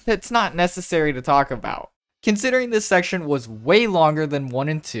that's not necessary to talk about. Considering this section was way longer than 1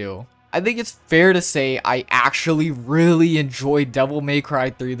 and 2, I think it's fair to say I actually really enjoyed Devil May Cry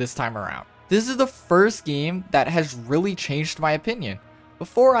 3 this time around. This is the first game that has really changed my opinion.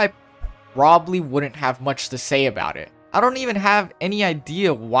 Before, I probably wouldn't have much to say about it. I don't even have any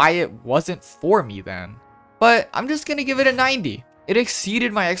idea why it wasn't for me then. But I'm just gonna give it a 90. It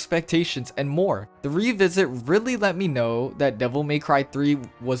exceeded my expectations and more. The revisit really let me know that Devil May Cry 3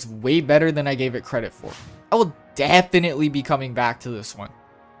 was way better than I gave it credit for. I will definitely be coming back to this one.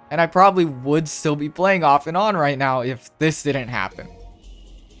 And I probably would still be playing off and on right now if this didn't happen.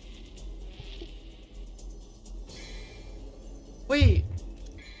 Wait.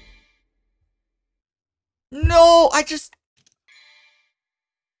 No, I just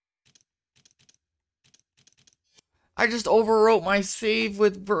overwrote my save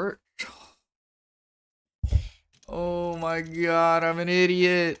with Oh my god, I'm an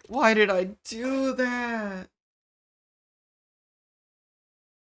idiot. Why did I do that?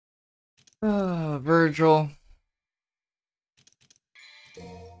 Virgil.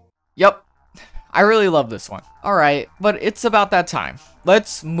 Yep. I really love this one. Alright, but it's about that time.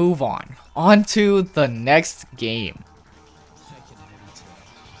 Let's move on. On to the next game. I can already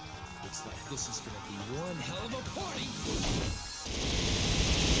tell. Looks like this is gonna be one hell of a party.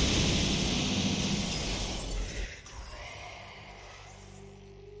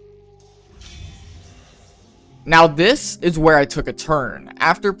 Now this is where I took a turn.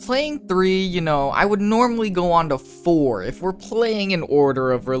 After playing 3, you know, I would normally go on to 4 if we're playing in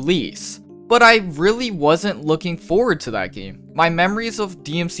order of release. But I really wasn't looking forward to that game. My memories of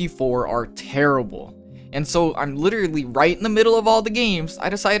DmC 4 are terrible. And so I'm literally right in the middle of all the games. I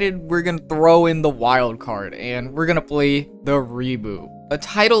decided we're gonna throw in the wild card and we're gonna play the reboot. A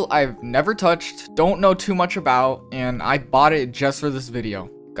title I've never touched, don't know too much about, and I bought it just for this video.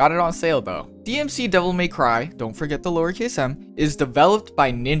 Got it on sale though. DmC Devil May Cry, don't forget the lowercase m, is developed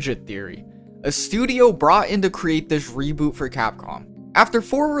by Ninja Theory, a studio brought in to create this reboot for Capcom. After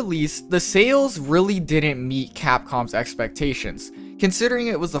full release, the sales really didn't meet Capcom's expectations. Considering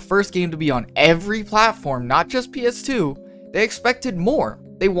it was the first game to be on every platform, not just PS2, they expected more.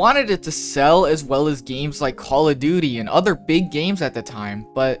 They wanted it to sell as well as games like Call of Duty and other big games at the time,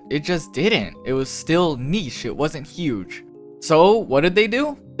 but it just didn't. It was still niche, it wasn't huge. So what did they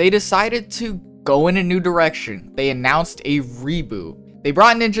do? They decided to go in a new direction. They announced a reboot. They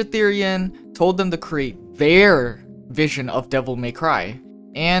brought Ninja Theory in, told them to create their vision of Devil May Cry,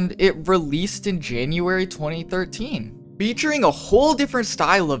 and it released in January 2013. Featuring a whole different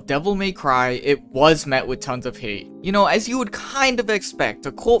style of Devil May Cry, it was met with tons of hate. You know, as you would kind of expect,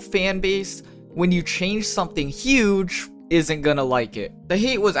 a cult fan base, when you change something huge, isn't gonna like it. The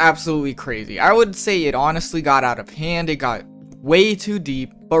hate was absolutely crazy. I would say it honestly got out of hand, it got way too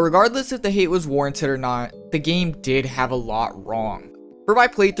deep, but regardless if the hate was warranted or not, the game did have a lot wrong. For my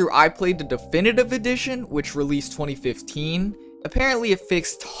playthrough, I played the Definitive Edition, which released 2015. Apparently it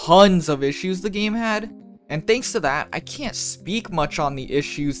fixed tons of issues the game had, and thanks to that, I can't speak much on the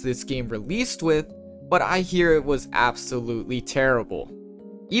issues this game released with, but I hear it was absolutely terrible.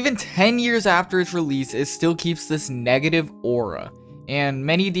 Even 10 years after its release, it still keeps this negative aura, and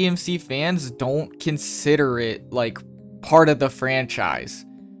many DMC fans don't consider it like part of the franchise.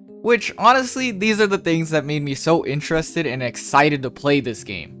 Which, honestly, these are the things that made me so interested and excited to play this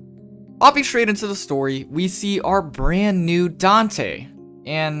game. Hopping straight into the story, we see our brand new Dante,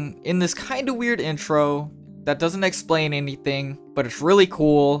 and in this kind of weird intro, that doesn't explain anything, but it's really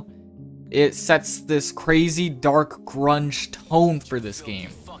cool. It sets this crazy dark grunge tone for this game.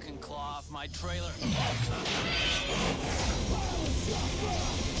 Fucking claw off my trailer.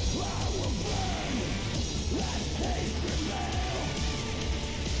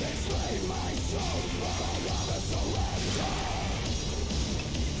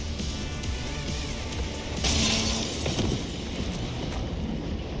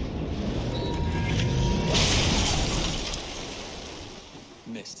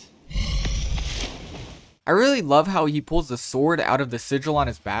 Missed. I really love how he pulls the sword out of the sigil on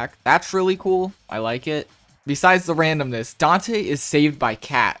his back. That's really cool. I like it. Besides the randomness, Dante is saved by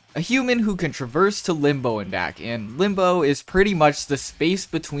Kat, a human who can traverse to Limbo and back, and Limbo is pretty much the space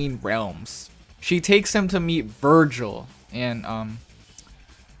between realms. She takes him to meet Virgil, and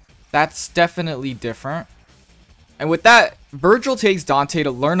that's definitely different. And with that, Virgil takes Dante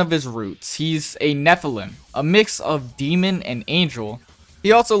to learn of his roots. He's a Nephilim, a mix of demon and angel.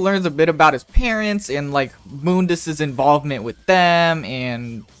 He also learns a bit about his parents and like Mundus's involvement with them,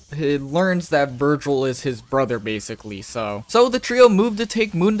 and he learns that Virgil is his brother basically. So the trio move to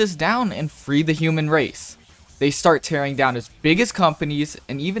take Mundus down and free the human race. They start tearing down his biggest companies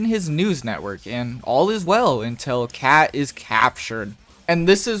and even his news network, and all is well until Kat is captured. And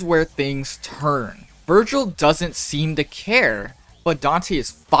this is where things turn. Virgil doesn't seem to care, but Dante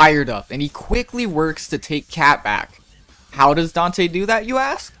is fired up and he quickly works to take Kat back. How does Dante do that, you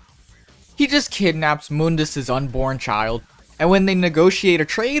ask? He just kidnaps Mundus's unborn child, and when they negotiate a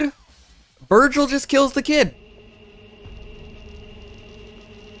trade, Virgil just kills the kid.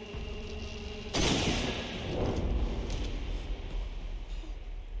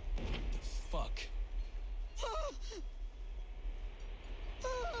 Fuck.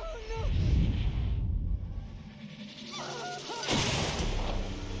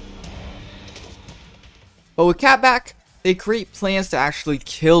 But with Kat back, they create plans to actually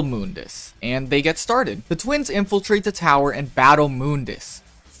kill Mundus, and they get started. The twins infiltrate the tower and battle Mundus,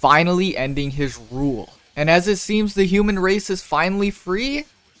 finally ending his rule. And as it seems the human race is finally free...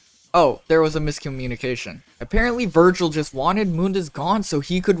 Oh, there was a miscommunication. Apparently Virgil just wanted Mundus gone so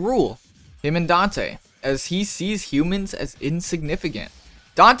he could rule, him and Dante, as he sees humans as insignificant.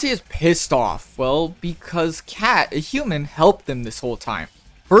 Dante is pissed off, well, because Kat, a human, helped them this whole time.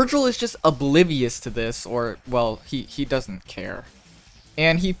 Virgil is just oblivious to this, or, well, he doesn't care.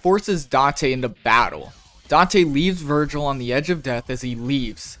 And he forces Dante into battle. Dante leaves Virgil on the edge of death as he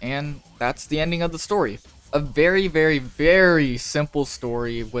leaves, and that's the ending of the story. A very, very, very simple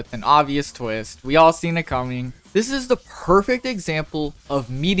story with an obvious twist. We all seen it coming. This is the perfect example of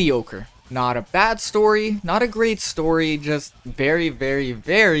mediocre. Not a bad story, not a great story, just very, very,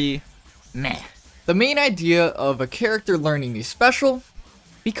 very meh. The main idea of a character learning a special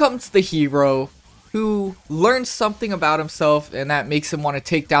becomes the hero who learns something about himself and that makes him want to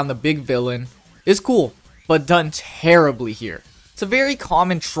take down the big villain is cool, but done terribly here. It's a very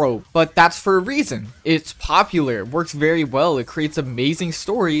common trope, but that's for a reason. It's popular, it works very well, it creates amazing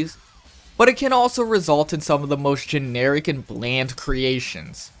stories, but it can also result in some of the most generic and bland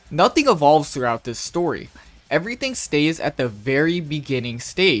creations. Nothing evolves throughout this story. Everything stays at the very beginning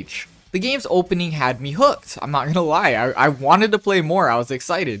stage. The game's opening had me hooked, I'm not gonna lie, I wanted to play more, I was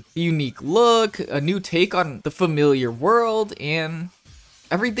excited. The unique look, a new take on the familiar world, and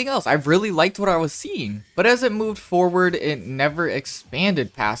everything else. I really liked what I was seeing. But as it moved forward, it never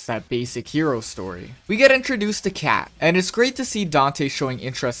expanded past that basic hero story. We get introduced to Kat, and it's great to see Dante showing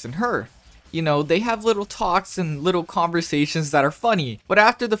interest in her. You know, they have little talks and little conversations that are funny, but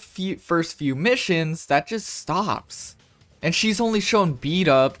after the first few missions, that just stops. And she's only shown beat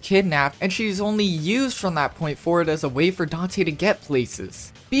up, kidnapped, and she's only used from that point forward as a way for Dante to get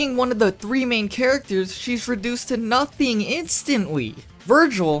places. Being one of the 3 main characters, she's reduced to nothing instantly.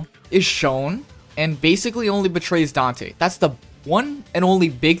 Virgil is shown and basically only betrays Dante. That's the one and only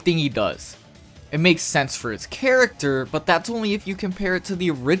big thing he does. It makes sense for his character, but that's only if you compare it to the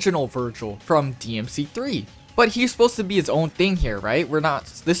original Virgil from DMC 3. But he's supposed to be his own thing here, right?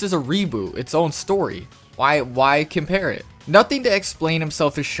 This is a reboot, its own story. Why compare it? Nothing to explain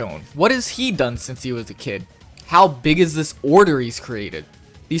himself is shown. What has he done since he was a kid? How big is this order he's created?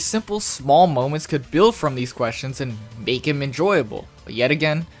 These simple small moments could build from these questions and make him enjoyable. But yet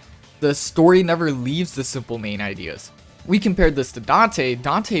again, the story never leaves the simple main ideas. We compared this to Dante.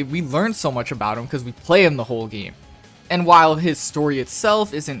 Dante, we learned so much about him because we play him the whole game. And while his story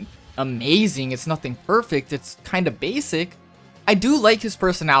itself isn't amazing, it's nothing perfect, it's kind of basic, I do like his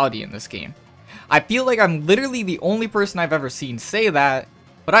personality in this game. I feel like I'm literally the only person I've ever seen say that,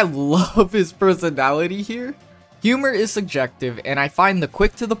 but I love his personality here. Humor is subjective, and I find the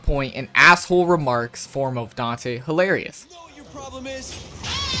quick to the point and asshole remarks form of Dante hilarious. You know what your problem is?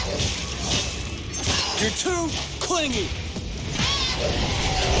 You're too clingy.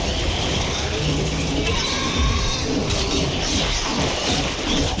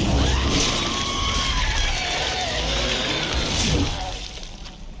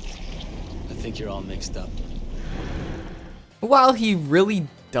 I think you're all mixed up. While he really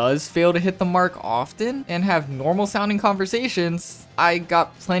does fail to hit the mark often and have normal sounding conversations, I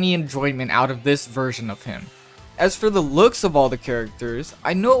got plenty enjoyment out of this version of him. As for the looks of all the characters,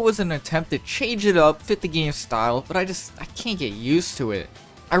 I know it was an attempt to change it up, fit the game's style, but I can't get used to it.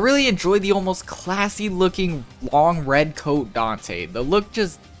 I really enjoy the almost classy looking long red coat Dante. The look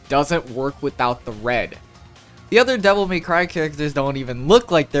just doesn't work without the red. The other Devil May Cry characters don't even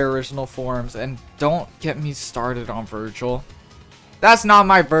look like their original forms, and don't get me started on Virgil. That's not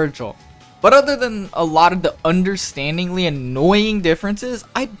my Virgil. But other than a lot of the understandingly annoying differences,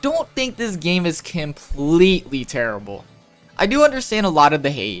 I don't think this game is completely terrible. I do understand a lot of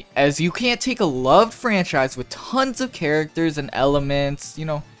the hate, as you can't take a loved franchise with tons of characters and elements, you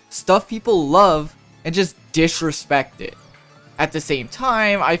know, stuff people love, and just disrespect it. At the same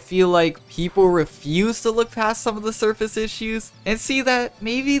time, I feel like people refuse to look past some of the surface issues and see that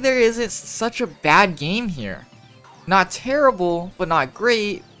maybe there isn't such a bad game here. Not terrible, but not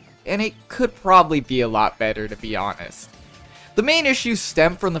great, and it could probably be a lot better, to be honest. The main issues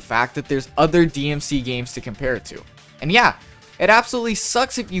stem from the fact that there's other DMC games to compare it to. And yeah, it absolutely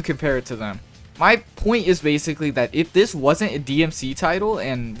sucks if you compare it to them. My point is basically that if this wasn't a DMC title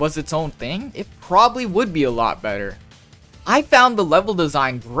and was its own thing, it probably would be a lot better. I found the level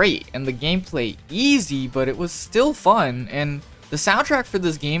design great and the gameplay easy, but it was still fun, and the soundtrack for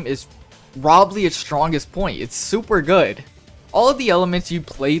this game is probably its strongest point. It's super good. All of the elements you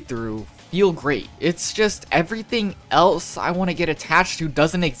play through feel great. It's just everything else I want to get attached to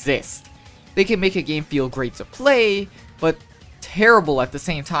doesn't exist. They can make a game feel great to play, but terrible at the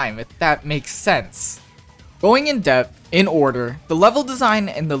same time, if that makes sense. Going in depth, in order, the level design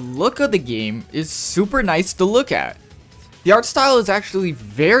and the look of the game is super nice to look at. The art style is actually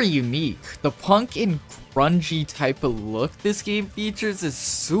very unique. The punk and grungy type of look this game features is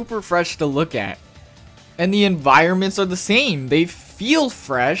super fresh to look at. And the environments are the same. They feel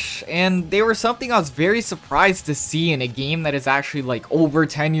fresh, and they were something I was very surprised to see in a game that is actually like over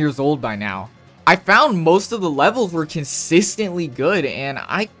 10 years old by now. I found most of the levels were consistently good, and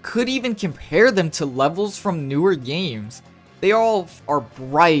I could even compare them to levels from newer games. They all are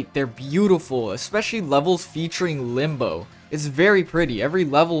bright, they're beautiful, especially levels featuring Limbo. It's very pretty. Every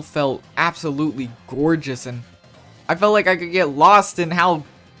level felt absolutely gorgeous, and I felt like I could get lost in how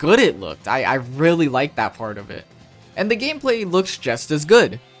good it looked. I really like that part of it. And the gameplay looks just as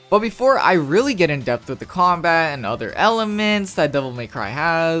good. But before I really get in depth with the combat and other elements that Devil May Cry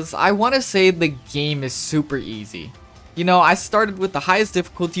has, I want to say the game is super easy. You know, I started with the highest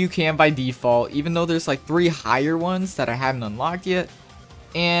difficulty you can by default, even though there's like 3 higher ones that I hadn't unlocked yet.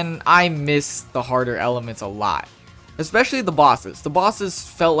 And I missed the harder elements a lot. Especially the bosses. The bosses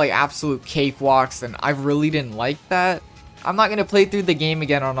felt like absolute cakewalks, and I really didn't like that. I'm not going to play through the game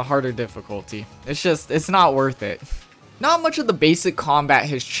again on a harder difficulty. It's not worth it. Not much of the basic combat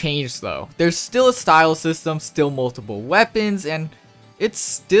has changed though. There's still a style system, still multiple weapons, and it's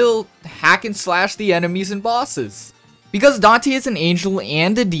still hack and slash the enemies and bosses. Because Dante is an angel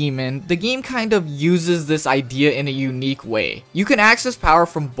and a demon, the game kind of uses this idea in a unique way. You can access power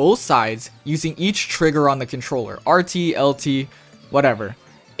from both sides using each trigger on the controller, RT, LT, whatever.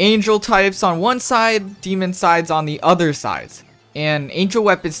 Angel types on one side, demon sides on the other sides. And angel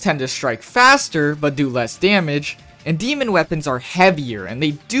weapons tend to strike faster but do less damage, and demon weapons are heavier and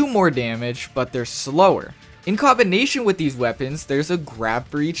they do more damage but they're slower. In combination with these weapons, there's a grab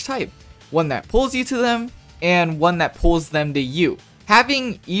for each type, one that pulls you to them and one that pulls them to you.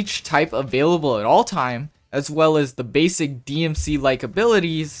 Having each type available at all time, as well as the basic DMC-like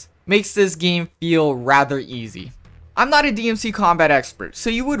abilities, makes this game feel rather easy. I'm not a DMC combat expert, so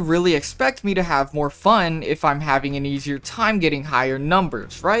you would really expect me to have more fun if I'm having an easier time getting higher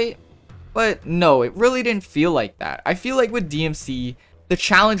numbers, right? But no, it really didn't feel like that. I feel like with DMC, the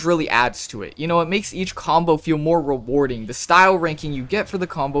challenge really adds to it. You know, it makes each combo feel more rewarding. The style ranking you get for the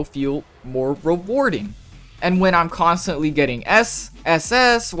combo feel more rewarding. And when I'm constantly getting S,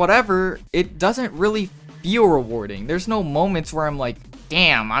 SS, whatever, it doesn't really feel rewarding. There's no moments where I'm like,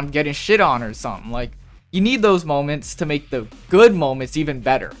 damn, I'm getting shit on or something. Like, you need those moments to make the good moments even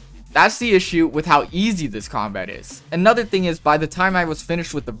better. That's the issue with how easy this combat is. Another thing is, by the time I was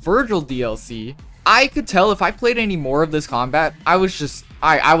finished with the Virgil DLC, I could tell if I played any more of this combat, I wasn't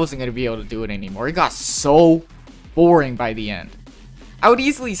going to be able to do it anymore. It got so boring by the end. I would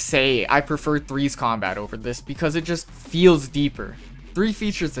easily say I prefer 3's combat over this because it just feels deeper. 3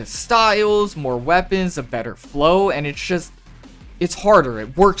 features the styles, more weapons, a better flow, and it's harder,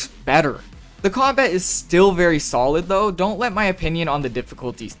 it works better. The combat is still very solid though. Don't let my opinion on the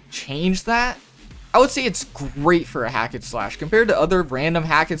difficulties change that. I would say it's great for a hack and slash. Compared to other random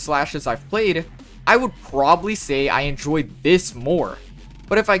hack and slashes I've played, I would probably say I enjoyed this more.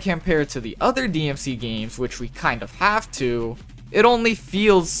 But if I compare it to the other DMC games, which we kind of have to, it only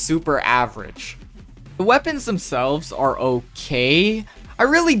feels super average. The weapons themselves are okay. I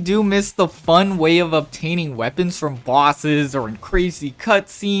really do miss the fun way of obtaining weapons from bosses or in crazy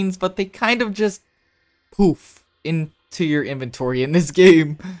cutscenes, but they kind of just poof into your inventory in this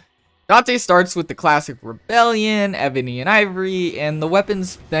game. Dante starts with the classic Rebellion, Ebony and Ivory, and the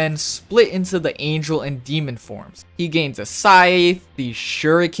weapons then split into the angel and demon forms. He gains a scythe, these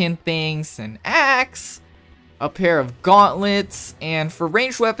shuriken things, an axe, a pair of gauntlets, and for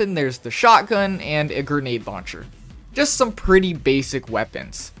ranged weapon there's the shotgun and a grenade launcher. Just some pretty basic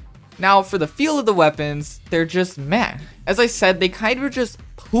weapons. Now for the feel of the weapons, they're just meh. As I said, they kind of just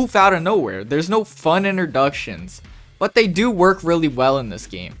poof out of nowhere. There's no fun introductions, but they do work really well in this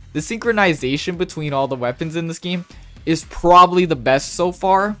game. The synchronization between all the weapons in this game is probably the best so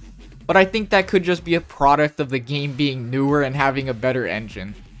far, but I think that could just be a product of the game being newer and having a better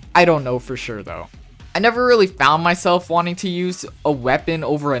engine. I don't know for sure though. I never really found myself wanting to use a weapon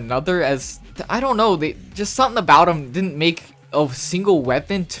over another, as I don't know, just something about them didn't make a single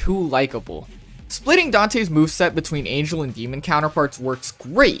weapon too likable. Splitting Dante's moveset between angel and demon counterparts works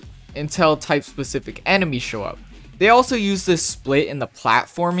great until type specific enemies show up. They also use this split in the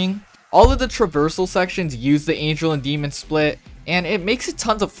platforming. All of the traversal sections use the angel and demon split, and it makes it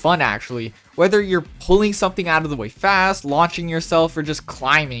tons of fun actually. Whether you're pulling something out of the way fast, launching yourself, or just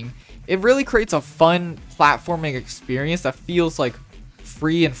climbing, it really creates a fun platforming experience that feels like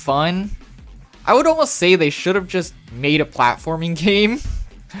free and fun. I would almost say they should have just made a platforming game.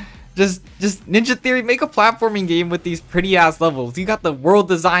 just Ninja Theory, make a platforming game with these pretty ass levels. You got the world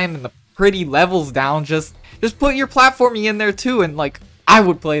design and the pretty levels down. Just put your platforming in there too, and like, I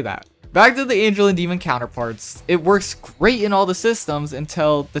would play that. Back to the angel and demon counterparts. It works great in all the systems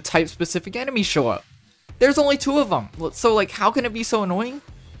until the type specific enemies show up. There's only 2 of them. So like, how can it be so annoying?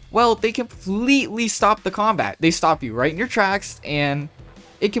 Well, they completely stop the combat. They stop you right in your tracks, and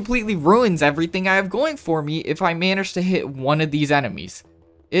it completely ruins everything I have going for me if I manage to hit one of these enemies.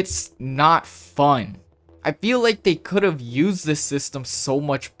 It's not fun. I feel like they could have used this system so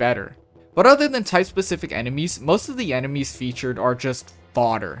much better. But other than type-specific enemies, most of the enemies featured are just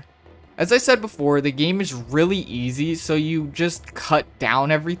fodder. As I said before, the game is really easy, so you just cut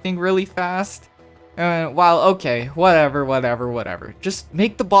down everything really fast. While, okay, whatever. Just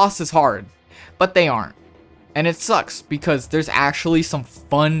make the bosses hard. But they aren't. And it sucks, because there's actually some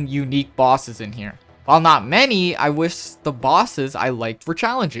fun, unique bosses in here. While not many, I wish the bosses I liked were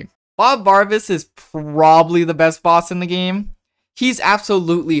challenging. Bob Barvis is probably the best boss in the game. He's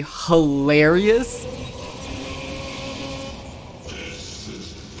absolutely hilarious. This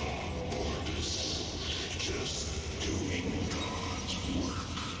is Bob Barvis, just doing God's work.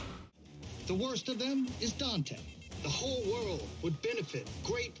 The worst of them is Dante. The whole world would benefit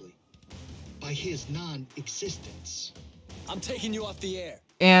greatly by his non-existence. I'm taking you off the air.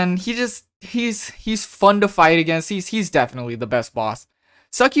 And he's fun to fight against. He's definitely the best boss.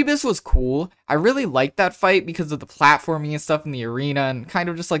 Succubus was cool. I really liked that fight because of the platforming and stuff in the arena and kind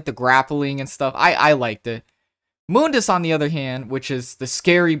of just like the grappling and stuff. I liked it. Mundus, on the other hand, which is the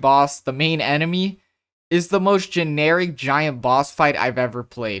scary boss, the main enemy, is the most generic giant boss fight I've ever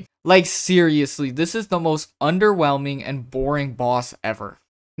played. Like, seriously, this is the most underwhelming and boring boss ever.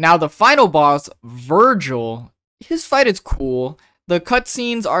 Now, the final boss, Virgil, his fight is cool. The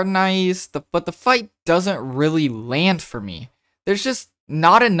cutscenes are nice, but the fight doesn't really land for me. There's just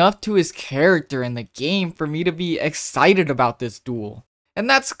not enough to his character in the game for me to be excited about this duel. And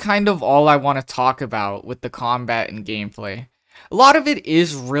that's kind of all I want to talk about with the combat and gameplay. A lot of it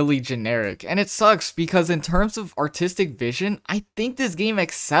is really generic, and it sucks because in terms of artistic vision, I think this game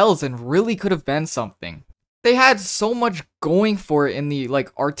excels and really could have been something. They had so much going for it in the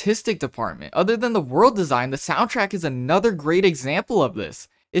artistic department. Other than the world design, the soundtrack is another great example of this.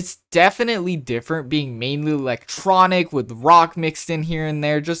 It's definitely different, being mainly electronic with rock mixed in here and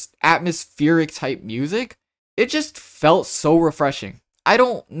there, just atmospheric type music. It just felt so refreshing. I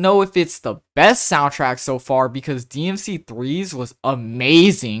don't know if it's the best soundtrack so far because DmC 3's was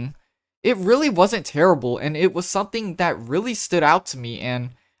amazing. It really wasn't terrible, and it was something that really stood out to me,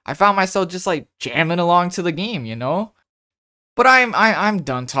 and I found myself just jamming along to the game, you know? But I'm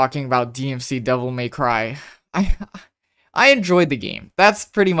done talking about DmC Devil May Cry. I enjoyed the game. That's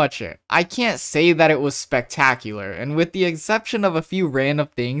pretty much it. I can't say that it was spectacular, and with the exception of a few random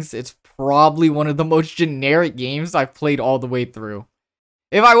things, it's probably one of the most generic games I've played all the way through.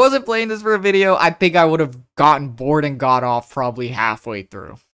 If I wasn't playing this for a video, I think I would have gotten bored and got off probably halfway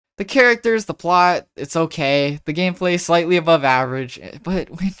through. The characters, the plot, it's okay. The gameplay is slightly above average. But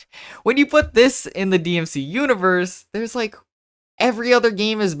when you put this in the DmC universe, there's every other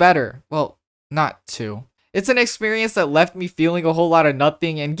game is better. Well, not two. It's an experience that left me feeling a whole lot of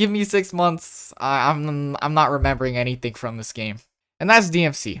nothing, and give me 6 months, I'm not remembering anything from this game. And that's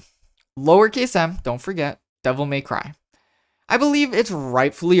DmC. Lowercase m, don't forget, Devil May Cry. I believe it's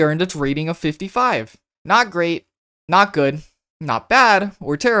rightfully earned its rating of 55. Not great, not good, not bad,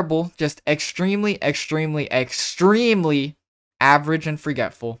 or terrible, just extremely, extremely, extremely average and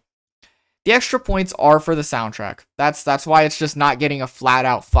forgetful. The extra points are for the soundtrack. That's why it's just not getting a flat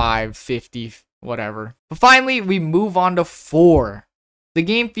out 5, 50, whatever. But finally, we move on to 4. The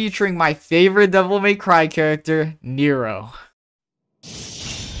game featuring my favorite Devil May Cry character, Nero.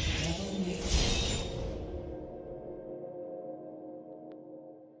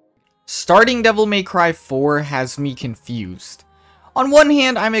 Starting Devil May Cry 4 has me confused. On one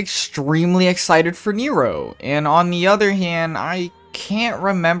hand, I'm extremely excited for Nero, and on the other hand, I can't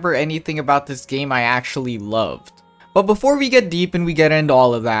remember anything about this game I actually loved. But before we get deep and we get into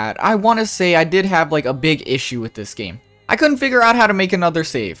all of that, I want to say I did have a big issue with this game. I couldn't figure out how to make another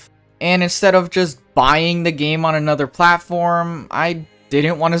save, and instead of just buying the game on another platform, I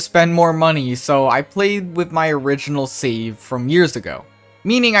didn't want to spend more money, so I played with my original save from years ago.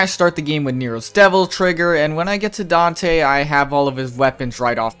 Meaning I start the game with Nero's Devil Trigger, and when I get to Dante, I have all of his weapons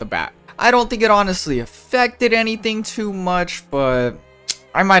right off the bat. I don't think it honestly affected anything too much, but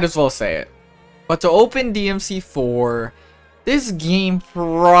I might as well say it. But to open DmC 4, this game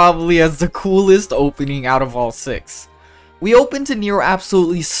probably has the coolest opening out of all 6. We open to Nero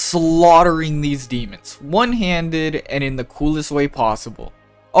absolutely slaughtering these demons, one-handed and in the coolest way possible.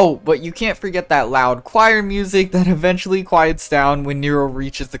 Oh, but you can't forget that loud choir music that eventually quiets down when Nero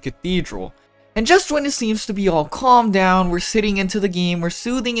reaches the cathedral. And just when it seems to be all calmed down, we're sitting into the game, we're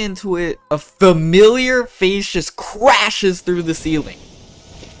soothing into it, a familiar face just crashes through the ceiling.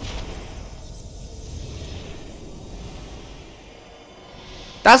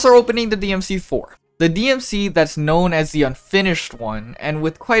 That's our opening to DmC 4. The DmC that's known as the unfinished one, and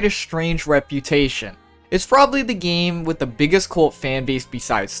with quite a strange reputation. It's probably the game with the biggest cult fanbase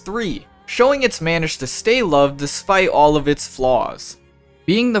besides 3, showing it's managed to stay loved despite all of its flaws.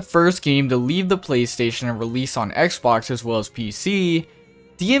 Being the first game to leave the PlayStation and release on Xbox as well as PC,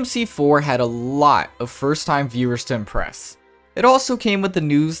 DmC 4 had a lot of first-time viewers to impress. It also came with the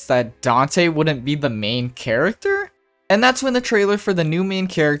news that Dante wouldn't be the main character, and that's when the trailer for the new main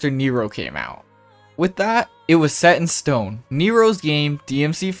character Nero came out. With that, it was set in stone. Nero's game,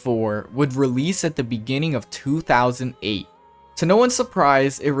 DmC 4, would release at the beginning of 2008. To no one's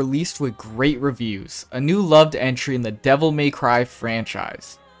surprise, it released with great reviews, a new loved entry in the Devil May Cry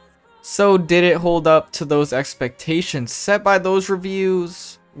franchise. So did it hold up to those expectations set by those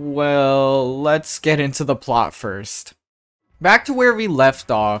reviews? Well, let's get into the plot first. Back to where we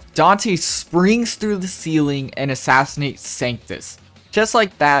left off, Dante springs through the ceiling and assassinates Sanctus. Just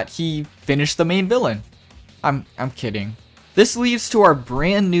like that, he finished the main villain. I'm kidding. This leads to our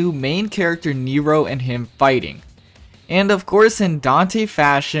brand new main character Nero and him fighting. And of course, in Dante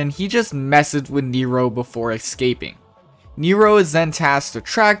fashion, he just messes with Nero before escaping. Nero is then tasked to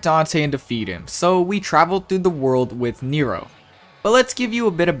track Dante and defeat him, so we travel through the world with Nero. But let's give you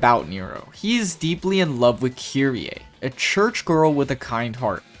a bit about Nero. He is deeply in love with Kyrie, a church girl with a kind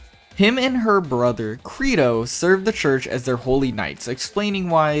heart. Him and her brother, Credo, serve the church as their holy knights,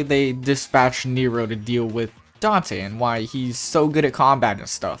 explaining why they dispatched Nero to deal with Dante and why he's so good at combat and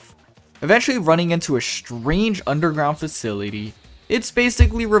stuff. Eventually running into a strange underground facility, it's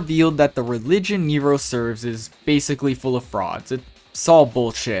basically revealed that the religion Nero serves is basically full of frauds. It's all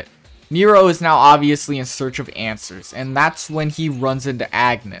bullshit. Nero is now obviously in search of answers, and that's when he runs into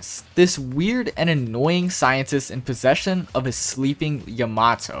Agnes, this weird and annoying scientist in possession of a sleeping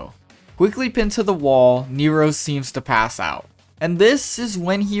Yamato. Quickly pinned to the wall, Nero seems to pass out. And this is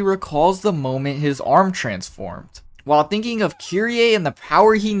when he recalls the moment his arm transformed. While thinking of Kyrie and the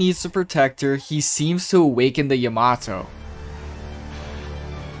power he needs to protect her, he seems to awaken the Yamato.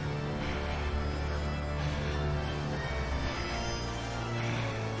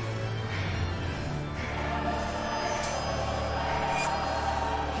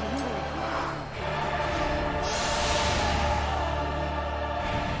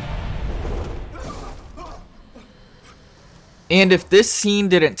 And if this scene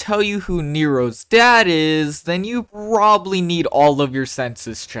didn't tell you who Nero's dad is, then you probably need all of your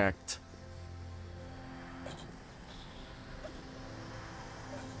senses checked.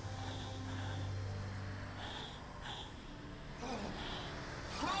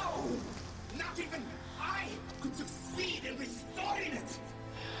 How? Not even I could succeed in restoring it!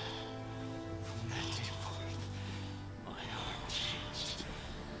 From that day forward, my heart changed.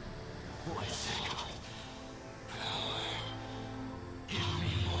 My second power. Give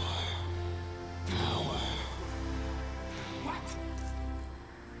me more power. What?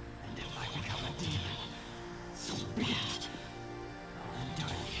 And if I become a demon, so be it. I'll endure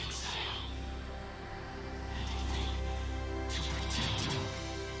the exile. Anything to protect him.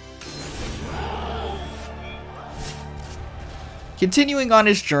 Continuing on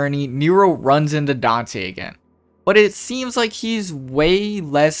his journey, Nero runs into Dante again. But it seems like he's way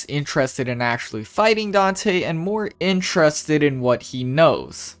less interested in actually fighting Dante and more interested in what he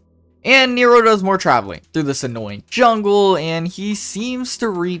knows. And Nero does more traveling through this annoying jungle, and he seems to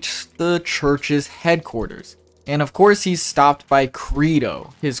reach the church's headquarters. And of course he's stopped by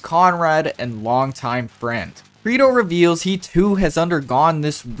Credo, his comrade and longtime friend. Credo reveals he too has undergone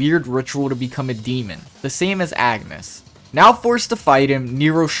this weird ritual to become a demon, the same as Agnes. Now forced to fight him,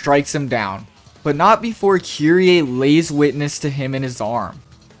 Nero strikes him down, but not before Kyrie lays witness to him in his arm.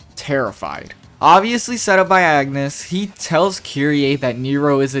 Terrified. Obviously set up by Agnes, he tells Kyrie that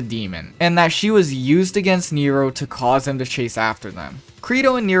Nero is a demon, and that she was used against Nero to cause him to chase after them.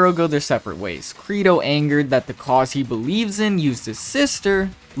 Credo and Nero go their separate ways. Credo, angered that the cause he believes in used his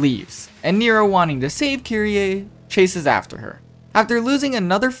sister, leaves, and Nero, wanting to save Kyrie, chases after her. After losing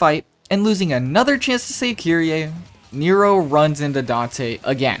another fight, and losing another chance to save Kyrie, Nero runs into Dante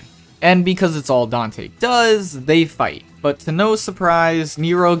again. And because it's all Dante does, they fight. But to no surprise,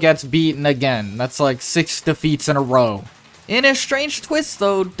 Nero gets beaten again. That's like 6 defeats in a row. In a strange twist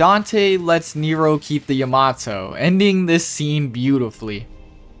though, Dante lets Nero keep the Yamato, ending this scene beautifully.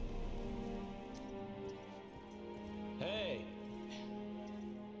 Hey!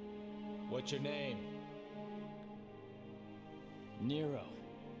 What's your name? Nero.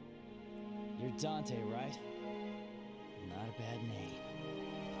 You're Dante, right? Not a bad name.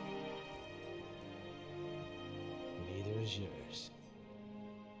 Neither is yours.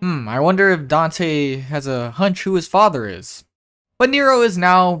 I wonder if Dante has a hunch who his father is. But Nero is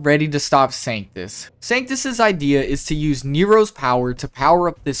now ready to stop Sanctus. Sanctus's idea is to use Nero's power to power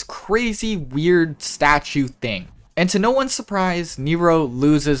up this crazy, weird statue thing. And to no one's surprise, Nero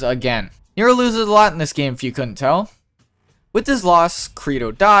loses again. Nero loses a lot in this game if you couldn't tell. With his loss,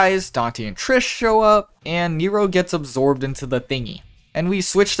 Credo dies, Dante and Trish show up, and Nero gets absorbed into the thingy. And we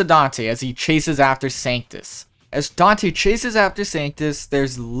switch to Dante as he chases after Sanctus. As Dante chases after Sanctus,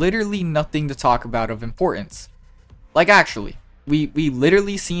 there's literally nothing to talk about of importance. Like actually, we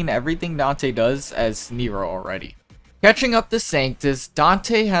literally seen everything Dante does as Nero already. Catching up to Sanctus,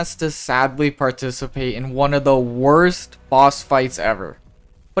 Dante has to sadly participate in one of the worst boss fights ever.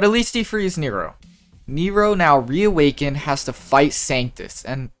 But at least he frees Nero. Nero, now reawakened, has to fight Sanctus,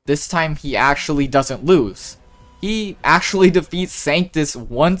 and this time he actually doesn't lose. He actually defeats Sanctus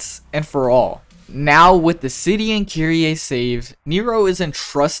once and for all. Now with the city and Kyrie saved, Nero is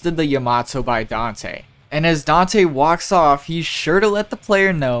entrusted the Yamato by Dante. And as Dante walks off, he's sure to let the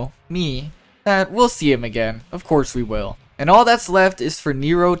player know, me, that we'll see him again. Of course we will. And all that's left is for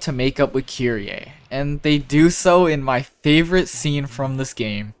Nero to make up with Kyrie. And they do so in my favorite scene from this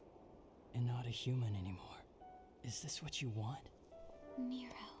game. And not a human anymore. Is this what you want?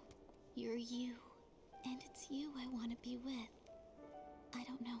 Nero, you're you. And it's you I want to be with. I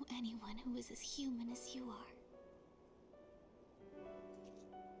don't know anyone who is as human as you are.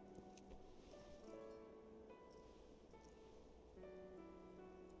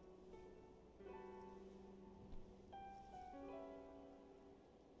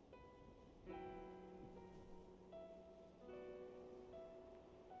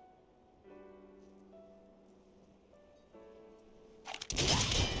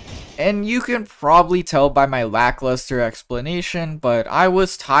 And you can probably tell by my lackluster explanation, but I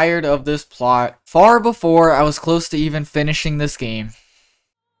was tired of this plot far before I was close to even finishing this game.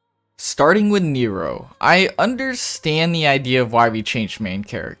 Starting with Nero, I understand the idea of why we changed main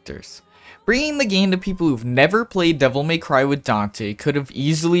characters. Bringing the game to people who've never played Devil May Cry with Dante could have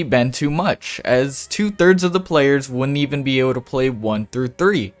easily been too much, as 2/3 of the players wouldn't even be able to play 1 through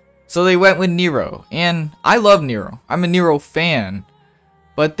 3. So they went with Nero, and I love Nero. I'm a Nero fan.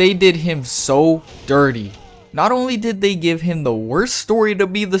 But they did him so dirty. Not only did they give him the worst story to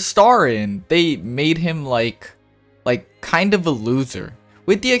be the star in, they made him like kind of a loser.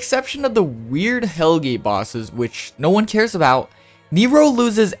 With the exception of the weird Hellgate bosses, which no one cares about, Nero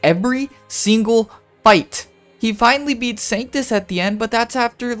loses every single fight. He finally beat Sanctus at the end, but that's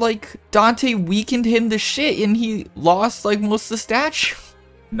after Dante weakened him to shit and he lost most of the stats.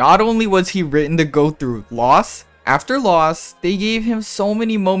 Not only was he written to go through loss after loss, they gave him so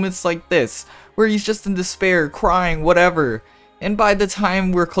many moments like this, where he's just in despair, crying, whatever. And by the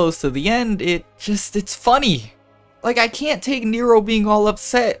time we're close to the end, it's funny. I can't take Nero being all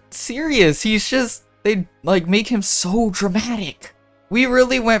upset serious. They make him so dramatic. We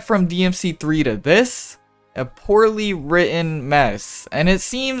really went from DMC 3 to this, a poorly written mess. And it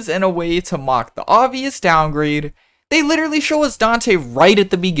seems in a way to mock the obvious downgrade, they literally show us Dante right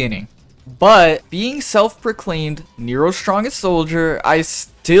at the beginning. But being self-proclaimed Nero's strongest soldier, I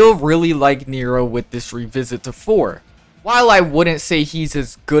still really like Nero with this revisit to 4. While I wouldn't say he's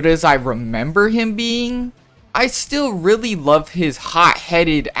as good as I remember him being, I still really love his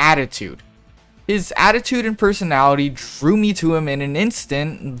hot-headed attitude. His attitude and personality drew me to him in an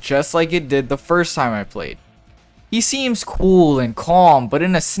instant, just like it did the first time I played. He seems cool and calm, but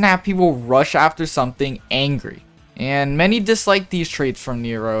in a snap he will rush after something angry. And many dislike these traits from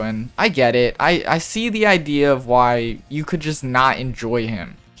Nero, and I get it. I see the idea of why you could just not enjoy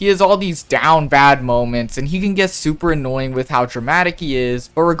him. He has all these down bad moments, and he can get super annoying with how dramatic he is,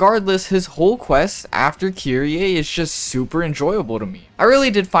 but regardless, his whole quest after Kyrie is just super enjoyable to me. I really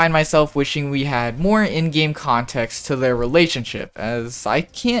did find myself wishing we had more in-game context to their relationship, as I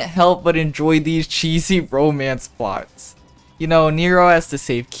can't help but enjoy these cheesy romance plots. You know, Nero has to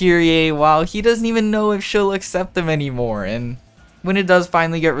save Kyrie while he doesn't even know if she'll accept him anymore, and when it does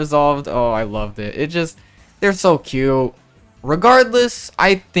finally get resolved, oh, I loved it. They're so cute. Regardless,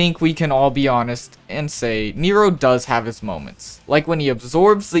 I think we can all be honest and say Nero does have his moments, like when he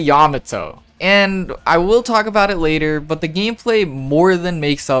absorbs the Yamato. And I will talk about it later, but the gameplay more than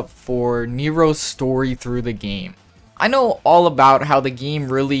makes up for Nero's story through the game. I know all about how the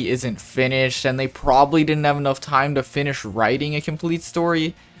game really isn't finished and they probably didn't have enough time to finish writing a complete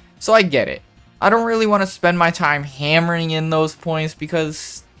story, so I get it. I don't really want to spend my time hammering in those points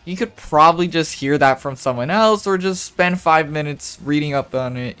because you could probably just hear that from someone else or just spend 5 minutes reading up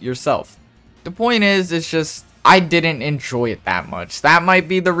on it yourself. The point is, it's just, I didn't enjoy it that much. That might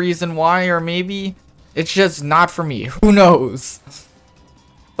be the reason why, or maybe it's just not for me. Who knows?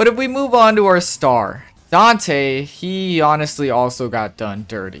 But if we move on to our star, Dante, he honestly also got done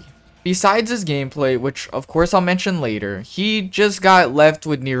dirty. Besides his gameplay, which of course I'll mention later, he just got left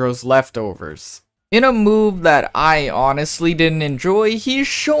with Nero's leftovers. In a move that I honestly didn't enjoy, he's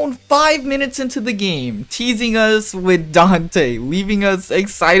shown 5 minutes into the game, teasing us with Dante, leaving us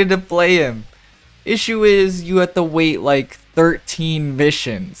excited to play him. Issue is, you have to wait like 13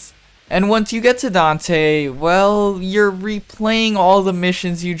 missions. And once you get to Dante, well, you're replaying all the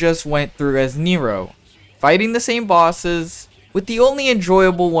missions you just went through as Nero, fighting the same bosses, with the only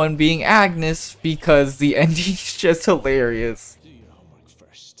enjoyable one being Agnes because the ending's just hilarious. Do your homework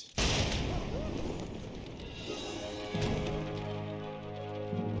first.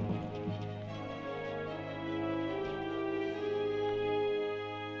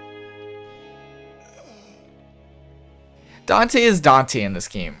 Dante is Dante in this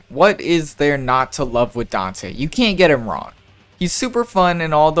game. What is there not to love with Dante? You can't get him wrong. He's super fun,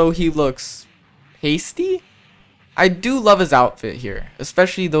 and although he looks pasty, I do love his outfit here,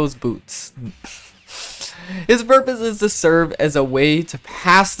 especially those boots. His purpose is to serve as a way to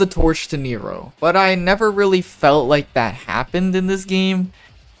pass the torch to Nero, but I never really felt like that happened in this game.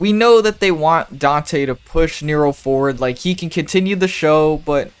 We know that they want Dante to push Nero forward, like he can continue the show,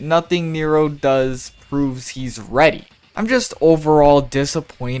 but nothing Nero does proves he's ready. I'm just overall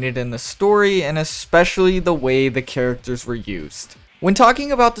disappointed in the story, and especially the way the characters were used. When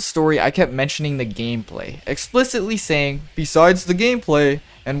talking about the story, I kept mentioning the gameplay, explicitly saying, besides the gameplay,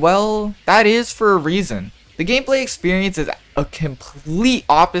 and well, that is for a reason. The gameplay experience is a complete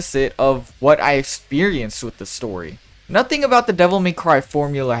opposite of what I experienced with the story. Nothing about the Devil May Cry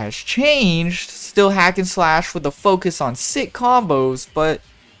formula has changed, still hack and slash with a focus on sick combos, but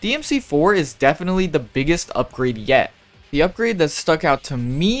DMC4 is definitely the biggest upgrade yet. The upgrade that stuck out to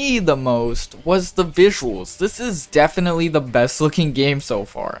me the most was the visuals. This is definitely the best looking game so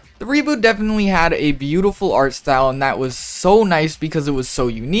far. The reboot definitely had a beautiful art style, and that was so nice because it was so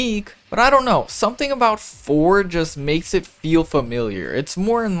unique, but I don't know, something about 4 just makes it feel familiar. It's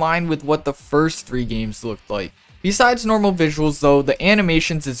more in line with what the first 3 games looked like. Besides normal visuals though, the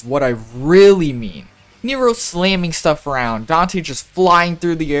animations is what I really mean. Nero slamming stuff around, Dante just flying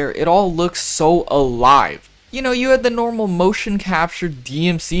through the air, it all looks so alive. You know, you had the normal motion capture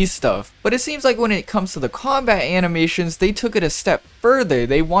DMC stuff, but it seems like when it comes to the combat animations, they took it a step further.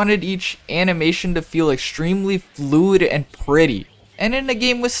 They wanted each animation to feel extremely fluid and pretty. And in a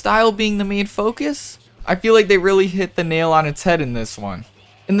game with style being the main focus, I feel like they really hit the nail on its head in this one.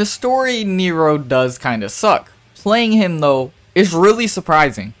 In the story, Nero does kinda suck. Playing him though is really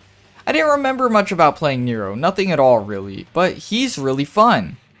surprising. I didn't remember much about playing Nero, nothing at all really, but he's really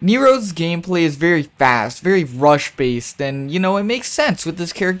fun. Nero's gameplay is very fast, very rush based, and you know, it makes sense with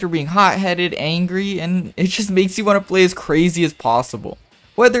this character being hot-headed, angry, and it just makes you want to play as crazy as possible.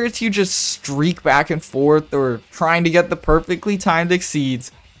 Whether it's you just streak back and forth or trying to get the perfectly timed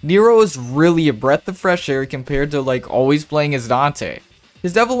exceeds, Nero is really a breath of fresh air compared to like always playing as Dante.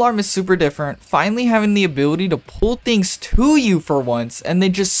 His devil arm is super different, finally having the ability to pull things to you for once and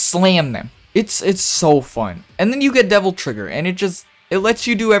then just slam them. It's so fun. And then you get Devil Trigger and it lets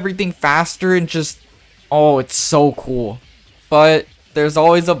you do everything faster and just, oh, it's so cool. But there's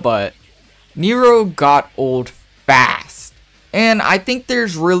always a but. Nero got old fast. And I think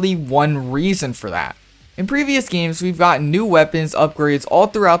there's really one reason for that. In previous games, we've gotten new weapons, upgrades all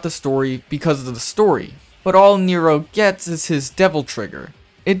throughout the story because of the story. But all Nero gets is his Devil Trigger.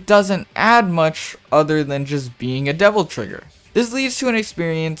 It doesn't add much other than just being a Devil Trigger. This leads to an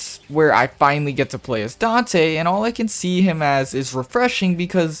experience where I finally get to play as Dante, and all I can see him as is refreshing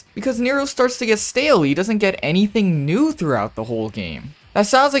because Nero starts to get stale. He doesn't get anything new throughout the whole game. That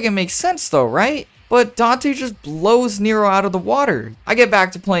sounds like it makes sense though, right? But Dante just blows Nero out of the water. I get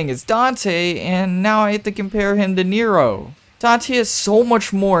back to playing as Dante, and now I have to compare him to Nero. Dante has so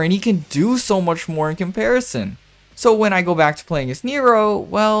much more, and he can do so much more in comparison. So when I go back to playing as Nero,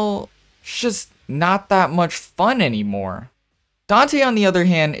 well, it's just not that much fun anymore. Dante, on the other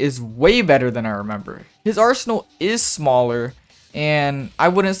hand, is way better than I remember. His arsenal is smaller, and I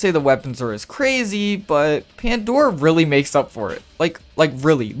wouldn't say the weapons are as crazy, but Pandora really makes up for it. Like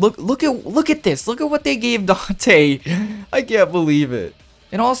really. Look at this. Look at what they gave Dante. I can't believe it.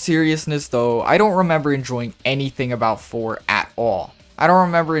 In all seriousness though, I don't remember enjoying anything about 4 at all. I don't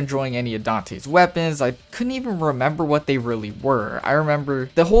remember enjoying any of Dante's weapons. I couldn't even remember what they really were. I remember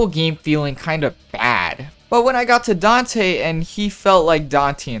the whole game feeling kind of bad. But when I got to Dante and he felt like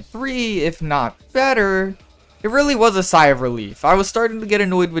Dante in 3, if not better, it really was a sigh of relief. I was starting to get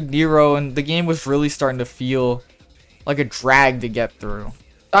annoyed with Nero, and the game was really starting to feel like a drag to get through.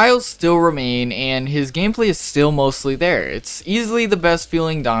 Styles still remain, and his gameplay is still mostly there. It's easily the best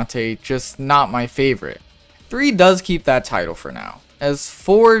feeling Dante, just not my favorite. 3 does keep that title for now, as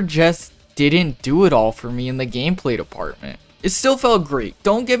 4 just didn't do it all for me in the gameplay department. It still felt great,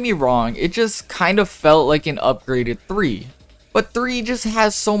 don't get me wrong, it just kind of felt like an upgraded 3. But 3 just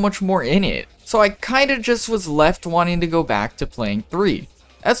has so much more in it, so I kinda just was left wanting to go back to playing 3.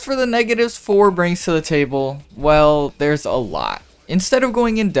 As for the negatives 4 brings to the table, well, there's a lot. Instead of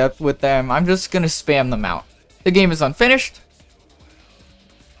going in depth with them, I'm just gonna spam them out. The game is unfinished.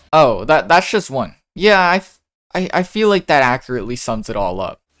 Oh, that's just one. Yeah, I feel like that accurately sums it all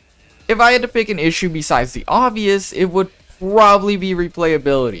up. If I had to pick an issue besides the obvious, it would probably be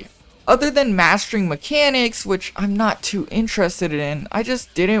replayability. Other than mastering mechanics, which I'm not too interested in, I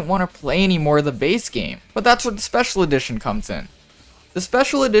just didn't want to play any more of the base game. But that's where the special edition comes in. The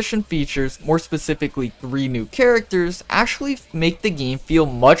special edition features, more specifically 3 new characters, actually make the game feel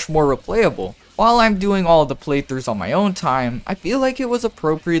much more replayable. While I'm doing all the playthroughs on my own time, I feel like it was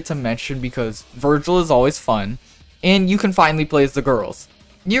appropriate to mention because Virgil is always fun, and you can finally play as the girls.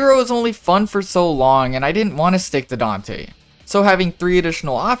 Nero is only fun for so long, and I didn't want to stick to Dante. So having 3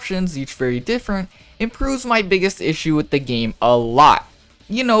 additional options, each very different, improves my biggest issue with the game a lot.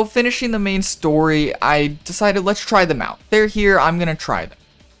 You know, finishing the main story, I decided let's try them out. They're here, I'm gonna try them.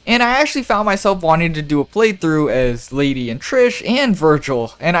 And I actually found myself wanting to do a playthrough as Lady and Trish and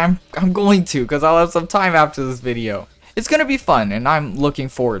Virgil, and I'm going to because I'll have some time after this video. It's gonna be fun, and I'm looking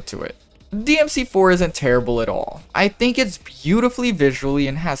forward to it. DMC 4 isn't terrible at all. I think it's beautifully visually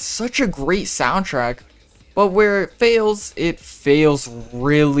and has such a great soundtrack, but where it fails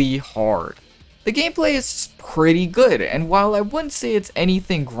really hard. The gameplay is pretty good, and while I wouldn't say it's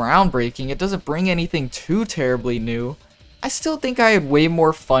anything groundbreaking, it doesn't bring anything too terribly new, I still think I had way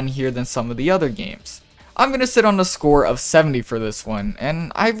more fun here than some of the other games. I'm gonna sit on a score of 70 for this one,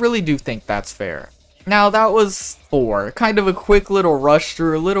 and I really do think that's fair. Now that was 4, kind of a quick little rush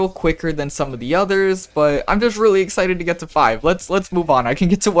through, a little quicker than some of the others, but I'm just really excited to get to 5. Let's move on, I can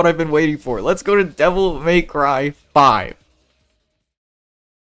get to what I've been waiting for. Let's go to Devil May Cry 5.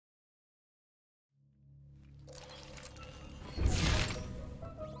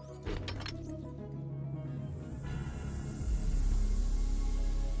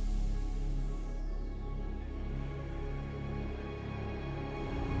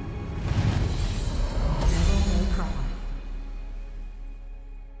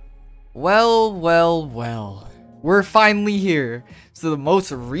 Well. We're finally here. So the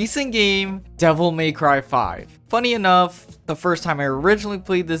most recent game, Devil May Cry 5. Funny enough, the first time I originally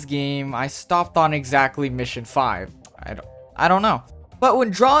played this game, I stopped on exactly mission 5. I don't know. But when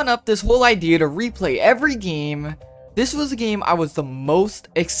drawing up this whole idea to replay every game, this was a game I was the most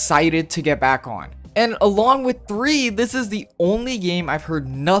excited to get back on. And along with 3, this is the only game I've heard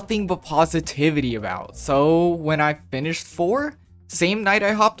nothing but positivity about. So when I finished 4, same night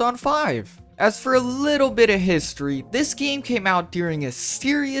I hopped on 5. As for a little bit of history, this game came out during a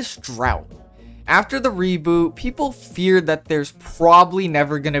serious drought. After the reboot, people feared that there's probably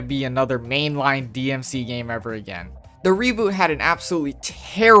never gonna be another mainline DMC game ever again. The reboot had an absolutely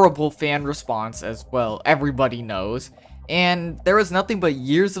terrible fan response, as well everybody knows, and there was nothing but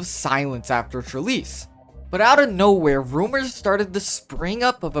years of silence after its release. But out of nowhere, rumors started to spring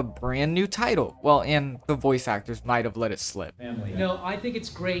up of a brand new title. Well, and the voice actors might have let it slip. No, I think it's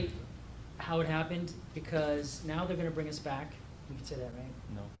great how it happened, because now they're going to bring us back. You can say that, right?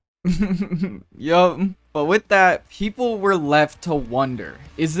 No. Yup. But with that, people were left to wonder,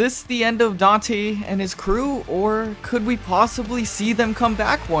 is this the end of Dante and his crew, or could we possibly see them come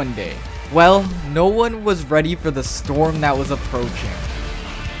back one day? Well, no one was ready for the storm that was approaching.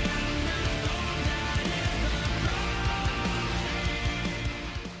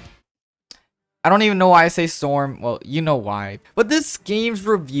 I don't even know why I say storm, well, you know why. But this game's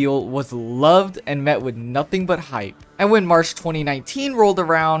reveal was loved and met with nothing but hype. And when March 2019 rolled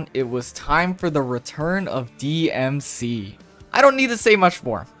around, it was time for the return of DMC. I don't need to say much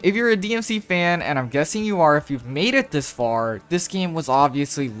more. If you're a DMC fan, and I'm guessing you are if you've made it this far, this game was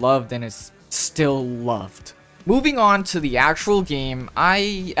obviously loved and is still loved. Moving on to the actual game,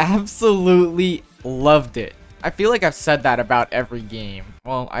 I absolutely loved it. I feel like I've said that about every game.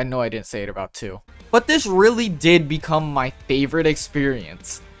 Well, I know I didn't say it about 2. But this really did become my favorite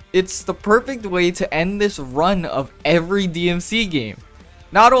experience. It's the perfect way to end this run of every DMC game.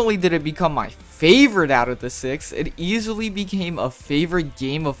 Not only did it become my favorite out of the 6, it easily became a favorite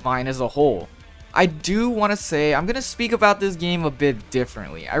game of mine as a whole. I do want to say, I'm going to speak about this game a bit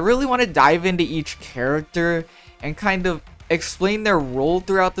differently. I really want to dive into each character and kind of explain their role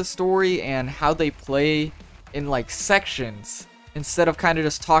throughout the story and how they play in like sections instead of kind of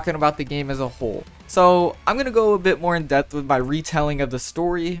just talking about the game as a whole. So I'm gonna go a bit more in depth with my retelling of the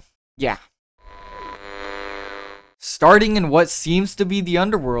story. Yeah. Starting in what seems to be the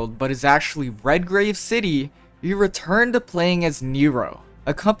underworld but is actually Redgrave City, we return to playing as Nero.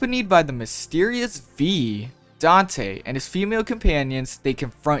 Accompanied by the mysterious V, Dante and his female companions, they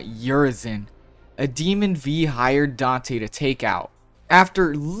confront Urizen, a demon V hired Dante to take out.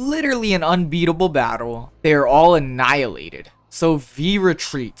 After literally an unbeatable battle, they are all annihilated. So V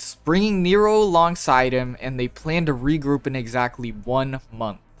retreats, bringing Nero alongside him, and they plan to regroup in exactly 1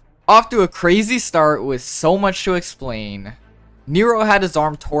 month. Off to a crazy start with so much to explain. Nero had his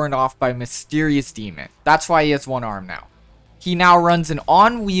arm torn off by a mysterious demon. That's why he has 1 arm now. He now runs an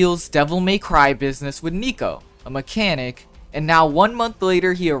on-wheels Devil May Cry business with Nico, a mechanic, And now 1 month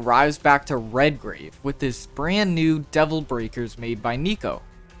later, he arrives back to Redgrave with his brand new Devil Breakers made by Nico.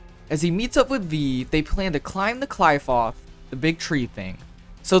 As he meets up with V, they plan to climb the Qliphotn, the big tree thing.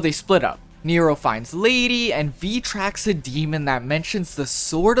 So they split up. Nero finds Lady, and V tracks a demon that mentions the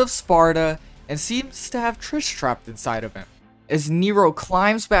Sword of Sparta and seems to have Trish trapped inside of him. As Nero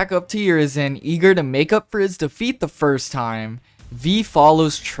climbs back up to Urizen, eager to make up for his defeat the first time, V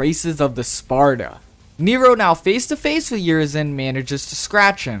follows traces of the Sparta. Nero, now face to face with Urizen, manages to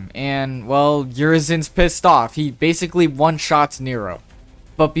scratch him, and well, Urizen's pissed off. He basically one-shots Nero.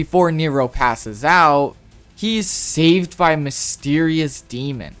 But before Nero passes out, he's saved by a mysterious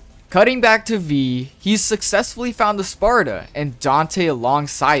demon. Cutting back to V, he's successfully found the Sparta and Dante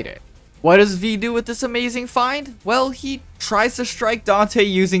alongside it. What does V do with this amazing find? Well, he tries to strike Dante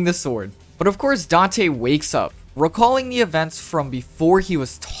using the sword. But of course Dante wakes up, recalling the events from before he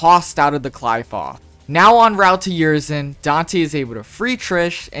was tossed out of the Qliphotn. Now en route to Urizen, Dante is able to free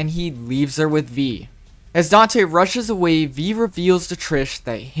Trish and he leaves her with V. As Dante rushes away, V reveals to Trish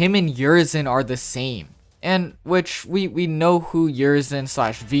that him and Urizen are the same. And which we know who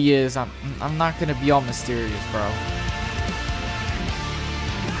Urizen/V is. I'm not gonna be all mysterious, bro.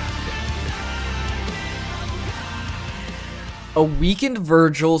 A weakened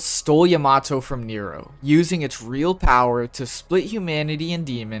Virgil stole Yamato from Nero, using its real power to split humanity and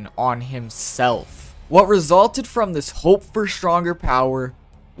demon on himself. What resulted from this hope for stronger power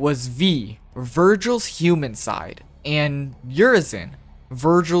was V, Virgil's human side, and Urizen,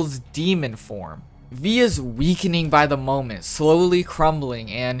 Virgil's demon form. V is weakening by the moment, slowly crumbling,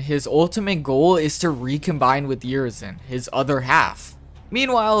 and his ultimate goal is to recombine with Urizen, his other half.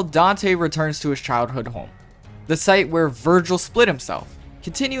 Meanwhile, Dante returns to his childhood home, the site where Virgil split himself.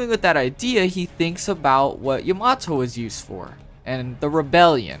 Continuing with that idea, he thinks about what Yamato is used for, and the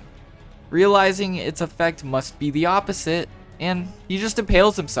rebellion. Realizing its effect must be the opposite, and he just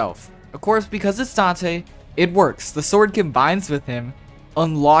impales himself. Of course, because it's Dante, it works. The sword combines with him,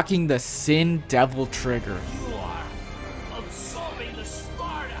 unlocking the Sin Devil trigger. You are absorbing the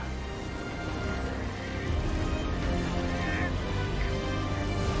Sparta!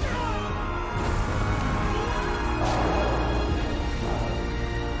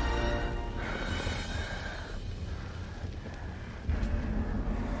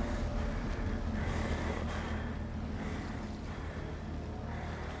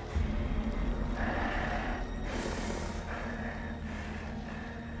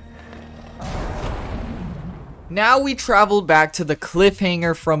 Now we travel back to the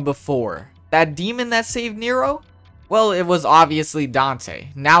cliffhanger from before. That demon that saved Nero? Well, it was obviously Dante,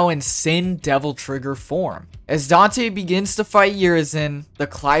 now in Sin Devil Trigger form. As Dante begins to fight Urizen, the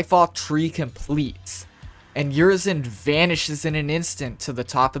Qliphotn tree completes, and Urizen vanishes in an instant to the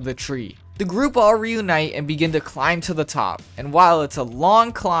top of the tree. The group all reunite and begin to climb to the top, and while it's a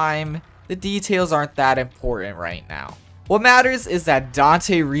long climb, the details aren't that important right now. What matters is that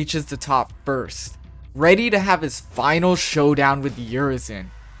Dante reaches the top first, ready to have his final showdown with Urizen.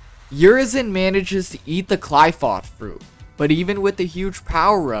 Urizen manages to eat the Qliphotn fruit, but even with the huge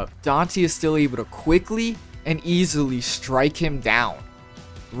power up, Dante is still able to quickly and easily strike him down.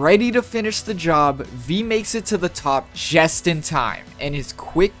 Ready to finish the job, V makes it to the top just in time and is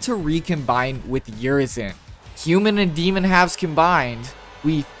quick to recombine with Urizen. Human and demon halves combined,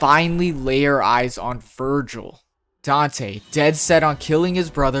 we finally lay our eyes on Virgil. Dante, dead set on killing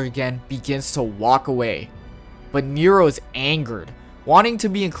his brother again, begins to walk away. But Nero is angered, wanting to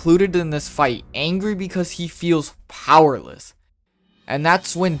be included in this fight, angry because he feels powerless. And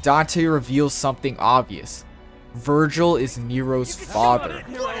that's when Dante reveals something obvious. Virgil is Nero's father.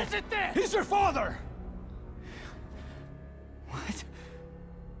 What is it then? He's your father! What?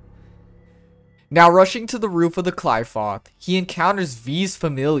 Now rushing to the roof of the Qliphotn, he encounters V's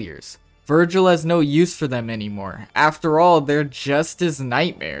familiars. Virgil has no use for them anymore. After all, they're just his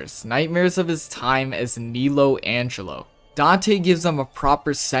nightmares. Nightmares of his time as Nilo Angelo. Dante gives them a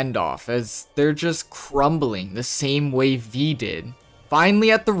proper send-off as they're just crumbling the same way V did.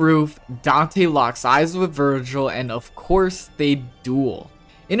 Finally at the roof, Dante locks eyes with Virgil and of course they duel.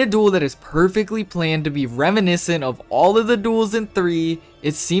 In a duel that is perfectly planned to be reminiscent of all of the duels in 3,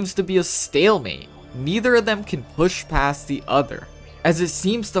 it seems to be a stalemate. Neither of them can push past the other. As it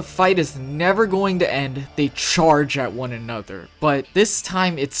seems the fight is never going to end, they charge at one another, but this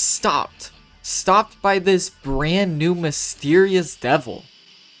time it's stopped. Stopped by this brand new mysterious devil.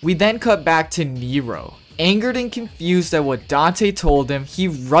 We then cut back to Nero. Angered and confused at what Dante told him, he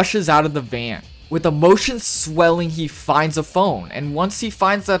rushes out of the van. With emotions swelling, he finds a phone, and once he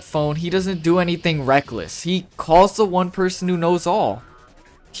finds that phone, he doesn't do anything reckless. He calls the one person who knows all.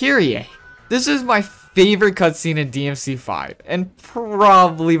 Kyrie. This is my favorite cutscene in DMC 5, and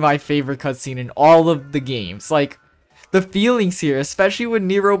probably my favorite cutscene in all of the games. Like, the feelings here, especially with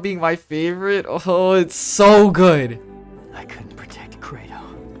Nero being my favorite, oh, it's so good. I couldn't protect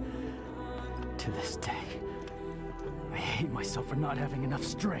Kratos. To this day, I hate myself for not having enough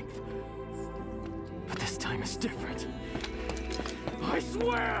strength. But this time is different. I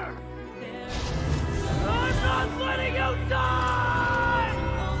swear! I'm not letting you die!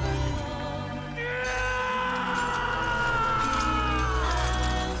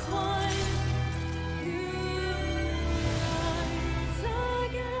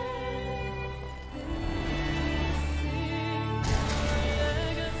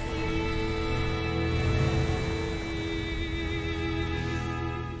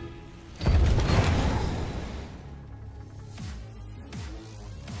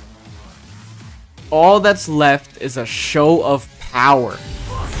 All that's left is a show of power.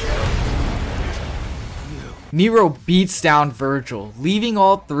 Nero beats down Virgil, leaving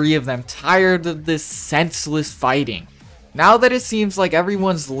all three of them tired of this senseless fighting. Now that it seems like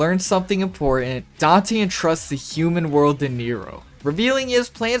everyone's learned something important, Dante entrusts the human world to Nero, revealing his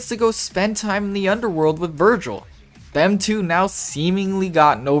plans to go spend time in the underworld with Virgil. Them two now seemingly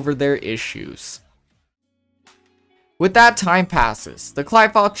gotten over their issues. With that, time passes, the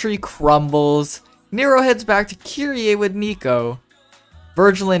Clyphal tree crumbles, Nero heads back to Kyrie with Nico.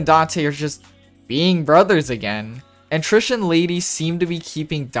 Virgil and Dante are just being brothers again, and Trish and Lady seem to be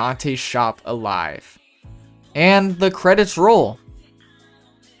keeping Dante's shop alive. And the credits roll.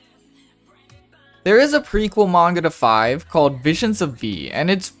 There is a prequel manga to 5 called Visions of V, and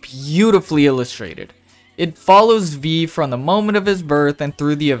it's beautifully illustrated. It follows V from the moment of his birth and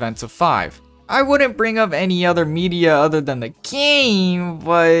through the events of 5. I wouldn't bring up any other media other than the game,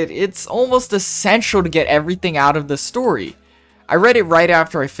 but it's almost essential to get everything out of the story. I read it right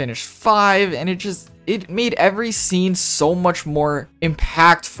after I finished 5, and it made every scene so much more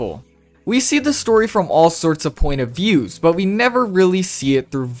impactful. We see the story from all sorts of point of views, but we never really see it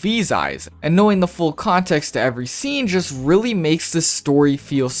through V's eyes, and knowing the full context to every scene just really makes the story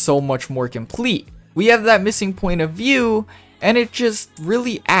feel so much more complete. We have that missing point of view, and it just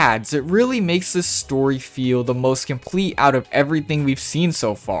really adds, it really makes this story feel the most complete out of everything we've seen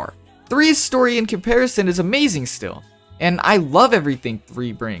so far. 3's story in comparison is amazing still, and I love everything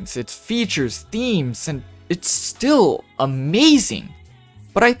 3 brings, its features, themes, and it's still amazing.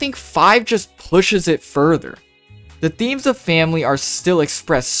 But I think 5 just pushes it further. The themes of family are still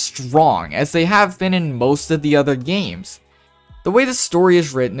expressed strong, as they have been in most of the other games. The way the story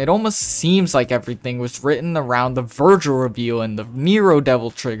is written, it almost seems like everything was written around the Virgil reveal and the Nero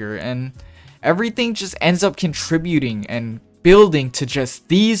Devil trigger, and everything just ends up contributing and building to just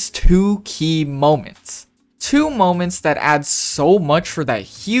these 2 key moments. 2 moments that add so much for that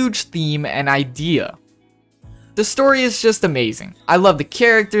huge theme and idea. The story is just amazing. I love the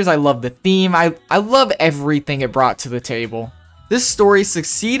characters, I love the theme, I love everything it brought to the table. This story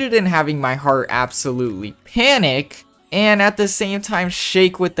succeeded in having my heart absolutely panic, and at the same time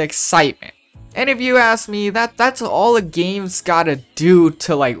shake with excitement. And if you ask me, that's all a game's gotta do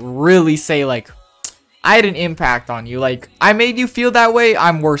to like really say like, I had an impact on you, like I made you feel that way,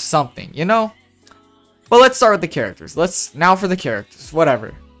 I'm worth something, you know? But let's start with the characters. Now for the characters,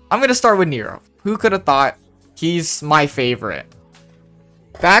 whatever. I'm gonna start with Nero. Who could have thought? He's my favorite.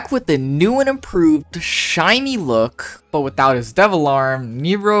 Back with the new and improved shiny look, but without his devil arm,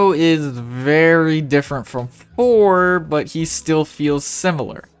 Nero is very different from 4, but he still feels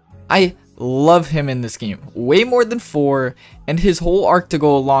similar. I love him in this game, way more than 4, and his whole arc to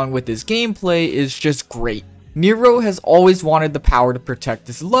go along with his gameplay is just great. Nero has always wanted the power to protect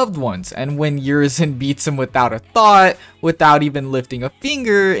his loved ones, and when Urizen beats him without a thought, without even lifting a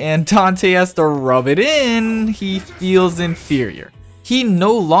finger, and Dante has to rub it in, he feels inferior. He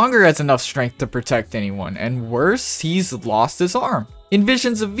no longer has enough strength to protect anyone, and worse, he's lost his arm. In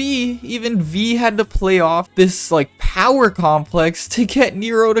Visions of V, even V had to play off this like power complex to get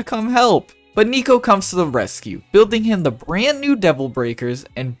Nero to come help. But Nico comes to the rescue, building him the brand new Devil Breakers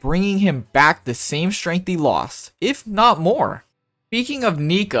and bringing him back the same strength he lost, if not more. Speaking of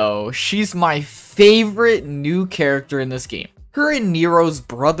Nico, she's my favorite new character in this game. Her and Nero's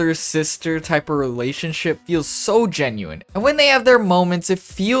brother-sister type of relationship feels so genuine, and when they have their moments, it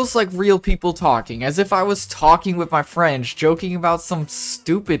feels like real people talking, as if I was talking with my friends, joking about some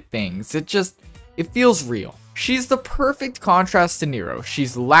stupid things. It feels real. She's the perfect contrast to Nero.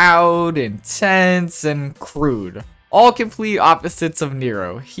 She's loud, intense, and crude. All complete opposites of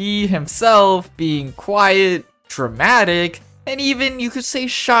Nero. He himself being quiet, dramatic, and even you could say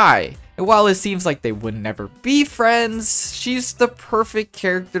shy. And while it seems like they would never be friends, she's the perfect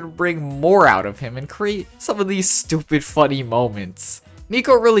character to bring more out of him and create some of these stupid funny moments.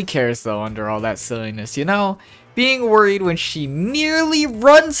 Nico really cares though under all that silliness, you know? Being worried when she nearly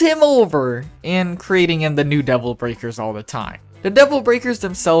runs him over and creating him the new Devil Breakers all the time. The Devil Breakers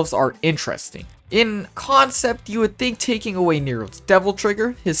themselves are interesting. In concept, you would think taking away Nero's Devil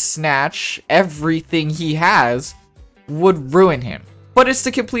Trigger, his snatch, everything he has, would ruin him. But it's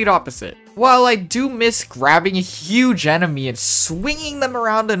the complete opposite. While I do miss grabbing a huge enemy and swinging them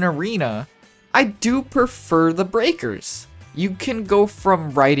around an arena, I do prefer the breakers. You can go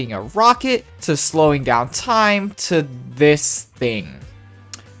from riding a rocket to slowing down time to this thing.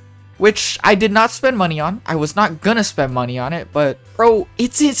 Which I did not spend money on. I was not gonna spend money on it, but bro,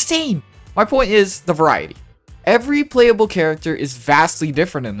 it's insane. My point is the variety. Every playable character is vastly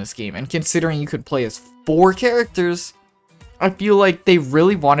different in this game, and considering you could play as 4 characters, I feel like they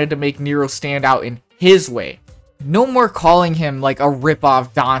really wanted to make Nero stand out in his way. No more calling him like a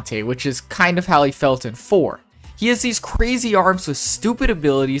rip-off Dante, which is kind of how he felt in 4. He has these crazy arms with stupid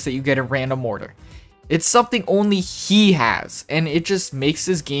abilities that you get in random order. It's something only he has, and it just makes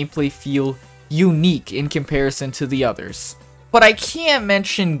his gameplay feel unique in comparison to the others. But I can't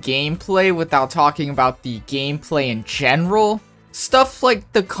mention gameplay without talking about the gameplay in general. Stuff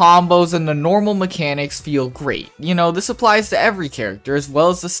like the combos and the normal mechanics feel great. You know, this applies to every character as well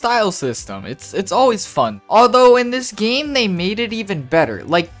as the style system. It's always fun. Although in this game they made it even better.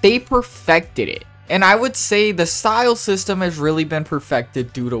 Like, they perfected it. And I would say the style system has really been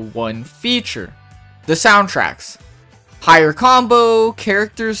perfected due to one feature. The soundtracks. Higher combo,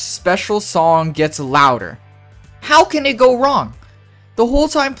 character's special song gets louder. How can it go wrong? The whole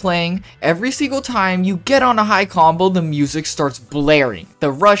time playing, every single time you get on a high combo, the music starts blaring.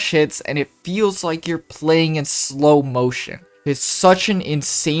 The rush hits and it feels like you're playing in slow motion. It's such an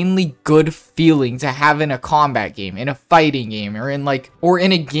insanely good feeling to have in a combat game, in a fighting game, or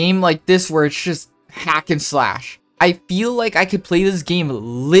in a game like this where it's just hack and slash. I feel like I could play this game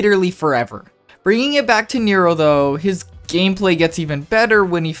literally forever. Bringing it back to Nero though, his gameplay gets even better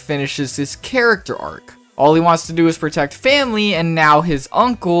when he finishes his character arc. All he wants to do is protect family, and now his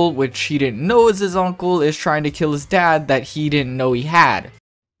uncle, which he didn't know is his uncle, is trying to kill his dad that he didn't know he had.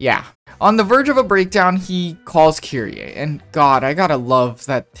 Yeah. On the verge of a breakdown, he calls Kyrie, and God, I gotta love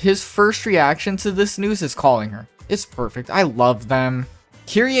that his first reaction to this news is calling her. It's perfect. I love them.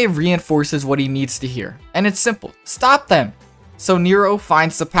 Kyrie reinforces what he needs to hear, and it's simple. Stop them! So Nero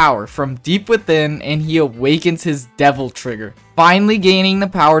finds the power from deep within, and he awakens his Devil Trigger. Finally gaining the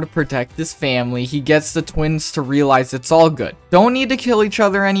power to protect his family, he gets the twins to realize it's all good. Don't need to kill each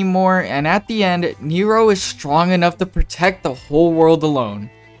other anymore, and at the end, Nero is strong enough to protect the whole world alone.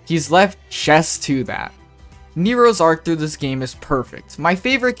 He's left just to that. Nero's arc through this game is perfect. My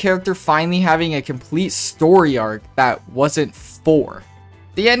favorite character finally having a complete story arc that wasn't 4.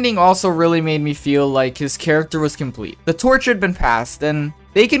 The ending also really made me feel like his character was complete. The torch had been passed, and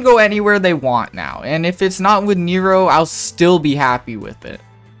they can go anywhere they want now, and if it's not with Nero, I'll still be happy with it.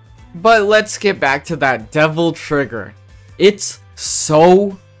 But let's get back to that Devil Trigger. It's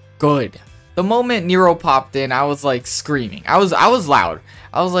so good. The moment Nero popped in, I was like screaming. I was loud.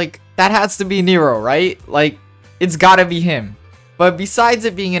 I was like, that has to be Nero, right? Like, it's gotta be him. But besides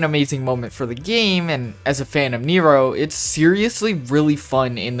it being an amazing moment for the game, and as a fan of Nero, it's seriously really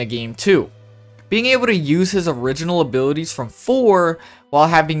fun in the game too. Being able to use his original abilities from 4 while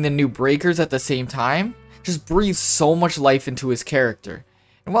having the new breakers at the same time just breathes so much life into his character.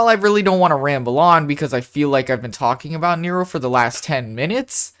 And while I really don't want to ramble on because I feel like I've been talking about Nero for the last 10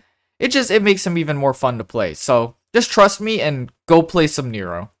 minutes, it makes him even more fun to play. So just trust me and go play some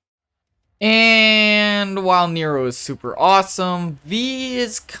Nero. And while Nero is super awesome, V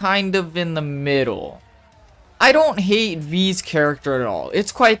is kind of in the middle. I don't hate V's character at all.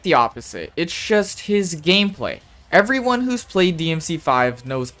 It's quite the opposite. It's just his gameplay. Everyone who's played DMC 5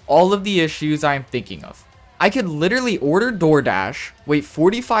 knows all of the issues I'm thinking of. I could literally order DoorDash, wait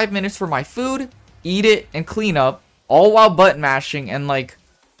 45 minutes for my food, eat it, and clean up, all while button mashing, and like,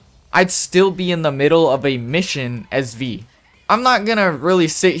 I'd still be in the middle of a mission as V. I'm not gonna really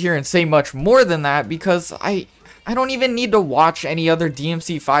sit here and say much more than that because I don't even need to watch any other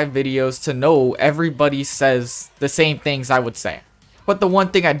DMC 5 videos to know everybody says the same things I would say. But the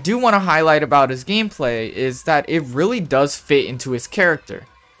one thing I do want to highlight about his gameplay is that it really does fit into his character.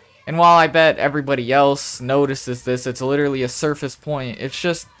 And while I bet everybody else notices this, it's literally a surface point, it's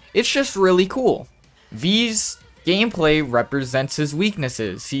just really cool. V's gameplay represents his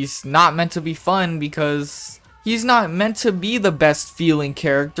weaknesses. He's not meant to be fun because he's not meant to be the best feeling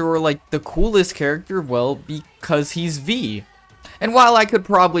character or like the coolest character, well, because he's V. And while I could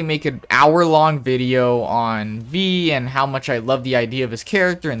probably make an hour-long video on V and how much I love the idea of his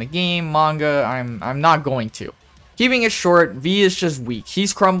character in the game, manga, I'm not going to. Keeping it short, V is just weak.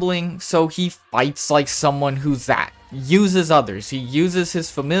 He's crumbling, so he fights like someone who's that. Uses others. He uses his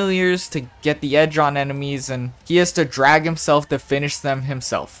familiars to get the edge on enemies, and he has to drag himself to finish them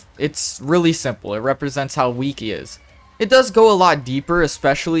himself. It's really simple. It represents how weak he is. It does go a lot deeper,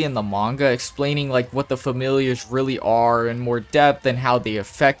 especially in the manga, explaining like what the familiars really are in more depth and how they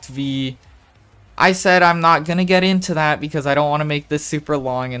affect V. I said I'm not gonna get into that because I don't want to make this super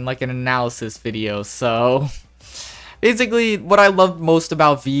long and like an analysis video, so basically what I loved most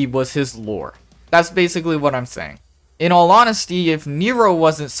about V was his lore. That's basically what I'm saying. In all honesty, if Nero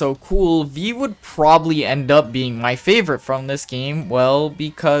wasn't so cool, V would probably end up being my favorite from this game, well,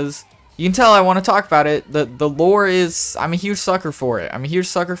 because you can tell I want to talk about it. The lore is, I'm a huge sucker for it. I'm a huge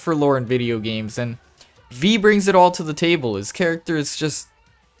sucker for lore in video games, and V brings it all to the table. His character is just,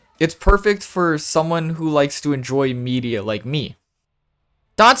 it's perfect for someone who likes to enjoy media like me.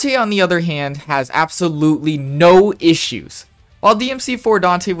 Dante, on the other hand, has absolutely no issues. While DMC 4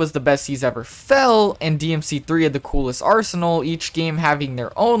 Dante was the best he's ever felt, and DMC 3 had the coolest arsenal, each game having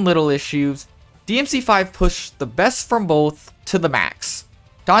their own little issues, DMC 5 pushed the best from both to the max.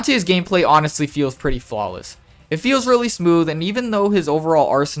 Dante's gameplay honestly feels pretty flawless. It feels really smooth, and even though his overall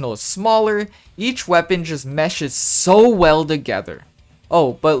arsenal is smaller, each weapon just meshes so well together.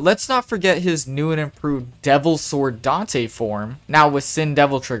 Oh, but let's not forget his new and improved Devil Sword Dante form, now with Sin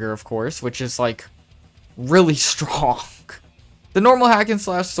Devil Trigger of course, which is like really strong. The normal hack and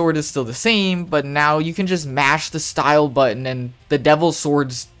slash sword is still the same, but now you can just mash the style button and the devil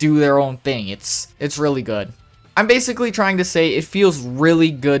swords do their own thing. It's really good. I'm basically trying to say it feels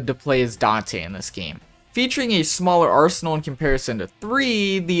really good to play as Dante in this game. Featuring a smaller arsenal in comparison to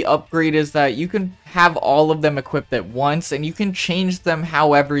 3, the upgrade is that you can have all of them equipped at once and you can change them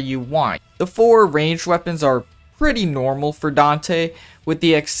however you want. The 4 ranged weapons are pretty normal for Dante, with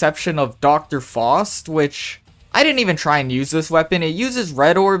the exception of Dr. Faust, which I didn't even try and use this weapon. It uses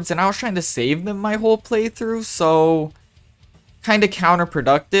red orbs and I was trying to save them my whole playthrough, so kinda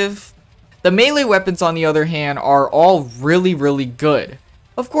counterproductive. The melee weapons on the other hand are all really good.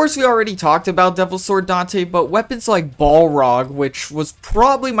 Of course we already talked about Devil Sword Dante, but weapons like Balrog, which was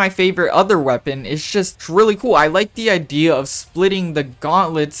probably my favorite other weapon, is just really cool. I like the idea of splitting the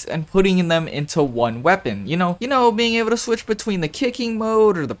gauntlets and putting them into one weapon. You know, being able to switch between the kicking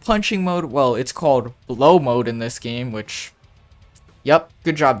mode or the punching mode. Well, it's called blow mode in this game, which, yep,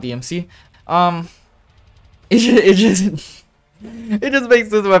 good job DMC. It just makes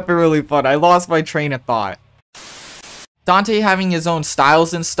this weapon really fun. I lost my train of thought. Dante having his own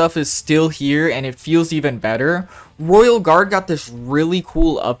styles and stuff is still here, and it feels even better. Royal Guard got this really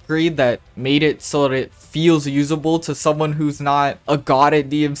cool upgrade that made it so that it feels usable to someone who's not a god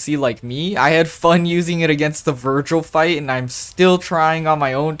at DMC like me. I had fun using it against the Virgil fight, and I'm still trying on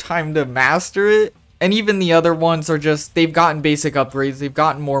my own time to master it. And even the other ones are just, they've gotten basic upgrades, they've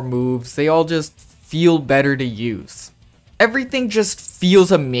gotten more moves, they all just feel better to use. Everything just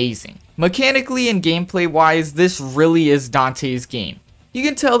feels amazing. Mechanically and gameplay wise, this really is Dante's game. You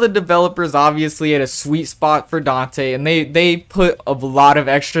can tell the developers obviously had a sweet spot for Dante, and they put a lot of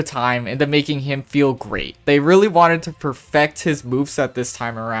extra time into making him feel great. They really wanted to perfect his moveset this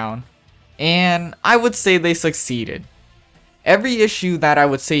time around, and I would say they succeeded. Every issue that I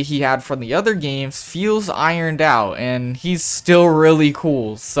would say he had from the other games feels ironed out, and he's still really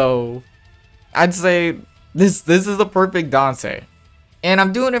cool, so I'd say this is the perfect Dante. And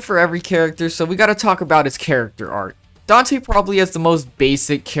I'm doing it for every character, so we gotta talk about his character arc. Dante probably has the most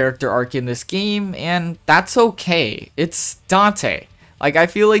basic character arc in this game, and that's okay. It's Dante. Like, I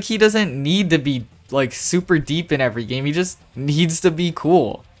feel like he doesn't need to be, like, super deep in every game. He just needs to be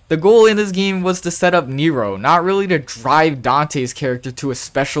cool. The goal in this game was to set up Nero, not really to drive Dante's character to a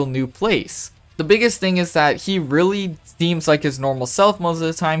special new place. The biggest thing is that he really seems like his normal self most of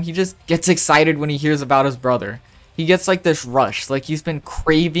the time. He just gets excited when he hears about his brother. He gets like this rush, like he's been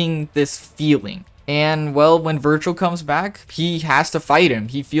craving this feeling. And well, when Virgil comes back, he has to fight him.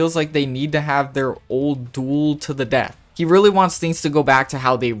 He feels like they need to have their old duel to the death. He really wants things to go back to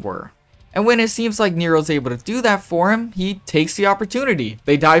how they were. And when it seems like Nero's able to do that for him, he takes the opportunity.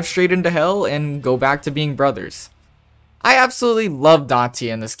 They dive straight into hell and go back to being brothers. I absolutely love Dante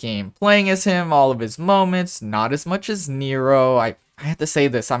in this game. Playing as him, all of his moments, not as much as Nero. I have to say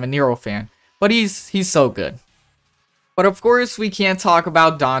this, I'm a Nero fan. But he's so good. But of course, we can't talk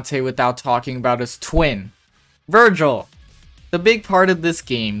about Dante without talking about his twin, Virgil. The big part of this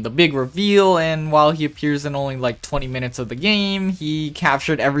game, the big reveal, and while he appears in only like 20 minutes of the game, he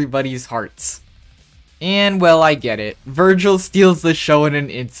captured everybody's hearts. And well, I get it. Virgil steals the show in an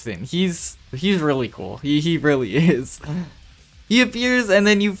instant. He's really cool. He really is. He appears and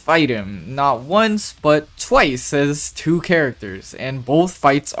then you fight him. Not once, but twice as two characters. And both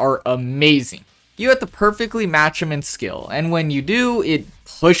fights are amazing. You have to perfectly match him in skill. And when you do, it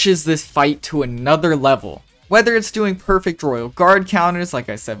pushes this fight to another level. Whether it's doing perfect royal guard counters like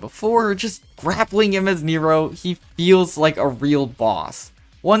I said before, or just grappling him as Nero, he feels like a real boss.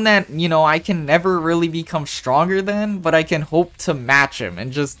 One that, you know, I can never really become stronger than, but I can hope to match him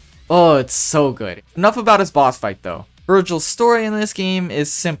and just, oh, it's so good. Enough about his boss fight though. Virgil's story in this game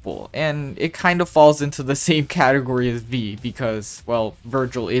is simple, and it kind of falls into the same category as V because, well,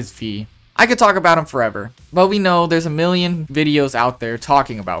 Virgil is V. I could talk about him forever, but we know there's a million videos out there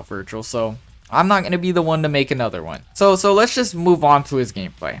talking about Virgil, so I'm not going to be the one to make another one. So let's just move on to his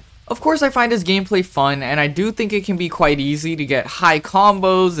gameplay. Of course I find his gameplay fun, and I do think it can be quite easy to get high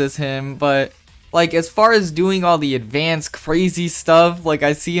combos as him, but like as far as doing all the advanced crazy stuff like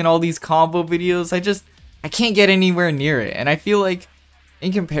I see in all these combo videos, I can't get anywhere near it. And I feel like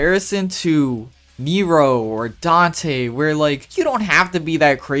in comparison to Nero or Dante, where like you don't have to be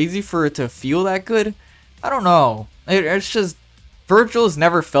that crazy for it to feel that good, I don't know. It's just Virgil's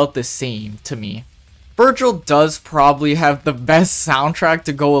never felt the same to me. Virgil does probably have the best soundtrack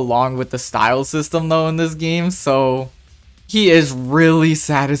to go along with the style system though in this game, so he is really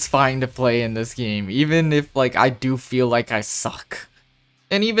satisfying to play in this game, even if like I do feel like I suck.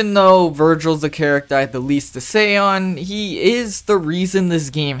 And even though Virgil's the character I had the least to say on, he is the reason this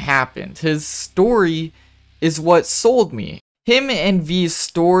game happened. His story is what sold me. Him and V's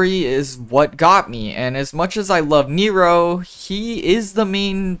story is what got me, and as much as I love Nero, he is the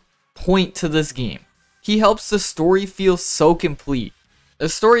main point to this game. He helps the story feel so complete. The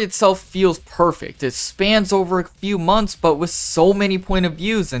story itself feels perfect. It spans over a few months, but with so many point of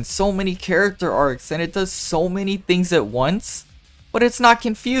views and so many character arcs, and it does so many things at once, but it's not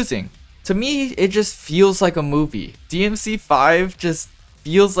confusing. To me, it just feels like a movie. DmC 5 just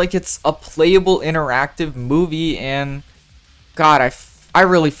feels like it's a playable interactive movie, and God, I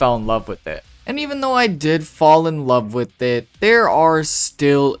really fell in love with it. And even though I did fall in love with it, there are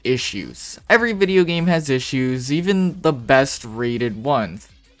still issues. Every video game has issues, even the best rated ones.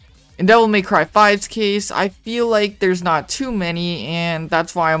 In Devil May Cry 5's case, I feel like there's not too many, and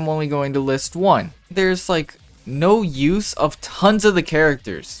that's why I'm only going to list one. There's like no use of tons of the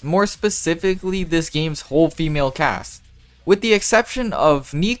characters, more specifically this game's whole female cast. With the exception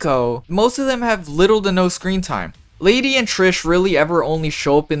of Nico, most of them have little to no screen time. Lady and Trish really ever only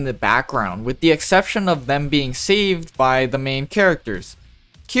show up in the background, with the exception of them being saved by the main characters.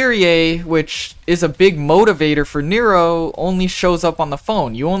 Kyrie, which is a big motivator for Nero, only shows up on the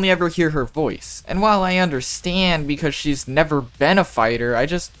phone. You only ever hear her voice. And while I understand because she's never been a fighter,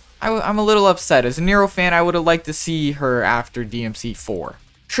 I'm a little upset. As a Nero fan, I would have liked to see her after DMC 4.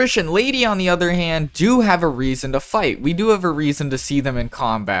 Trish and Lady, on the other hand, do have a reason to fight. We do have a reason to see them in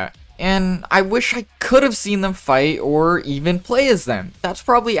combat. And I wish I could have seen them fight or even play as them. That's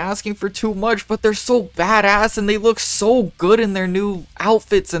probably asking for too much, but they're so badass and they look so good in their new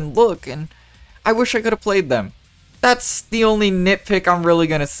outfits and look, and I wish I could have played them. That's the only nitpick I'm really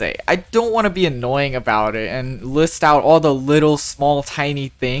gonna say. I don't want to be annoying about it and list out all the little small tiny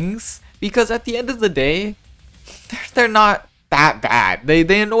things, because at the end of the day, they're not that bad.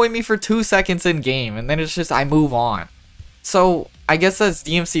 They annoy me for 2 seconds in game and then it's just I move on. So I guess that's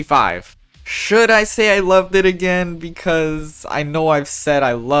DMC 5. Should I say I loved it again? Because I know I've said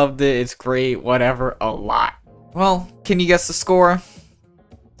I loved it, it's great, whatever, a lot. Well, can you guess the score?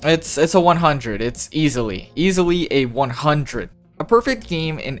 It's a 100. It's easily a 100. A perfect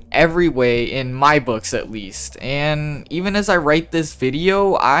game in every way, in my books at least. And even as I write this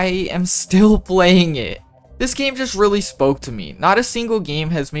video, I am still playing it. This game just really spoke to me. Not a single game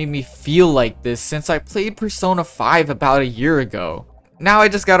has made me feel like this since I played Persona 5 about a year ago. Now I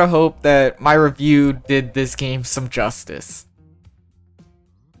just gotta hope that my review did this game some justice.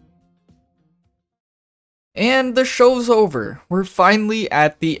 And the show's over. We're finally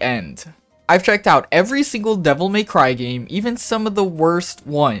at the end. I've checked out every single Devil May Cry game, even some of the worst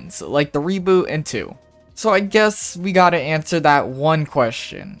ones, like the reboot and 2. So I guess we gotta answer that one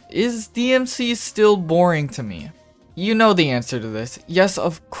question. Is DMC still boring to me? You know the answer to this. Yes,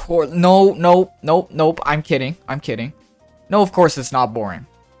 of course. Nope. I'm kidding. No, of course it's not boring.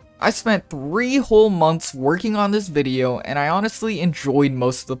 I spent 3 whole months working on this video, and I honestly enjoyed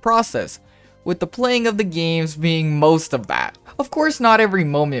most of the process, with the playing of the games being most of that. Of course, not every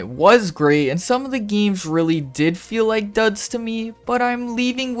moment was great, and some of the games really did feel like duds to me, but I'm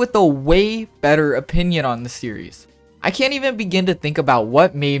leaving with a way better opinion on the series. I can't even begin to think about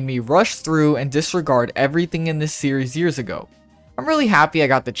what made me rush through and disregard everything in this series years ago. I'm really happy I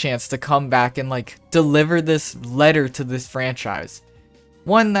got the chance to come back and like deliver this letter to this franchise.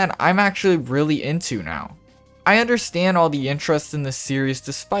 One that I'm actually really into now. I understand all the interest in this series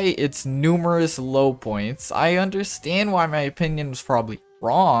despite its numerous low points. I understand why my opinion was probably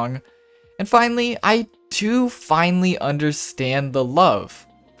wrong. And finally, I do finally understand the love.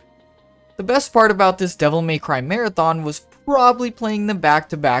 The best part about this Devil May Cry marathon was probably playing them back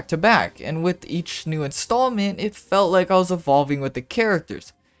to back to back, and with each new installment, it felt like I was evolving with the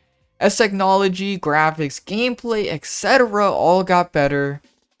characters. As technology, graphics, gameplay, etc. all got better,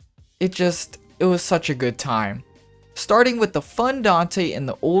 it was such a good time. Starting with the fun Dante and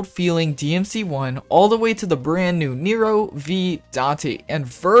the old feeling DMC 1, all the way to the brand new Nero, V, Dante, and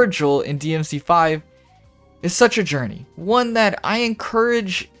Virgil in DMC 5, is such a journey. One that I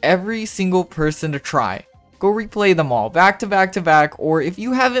encourage every single person to try. Go replay them all, back to back to back, or if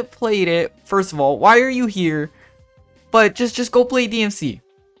you haven't played it, first of all, why are you here? But just go play DMC.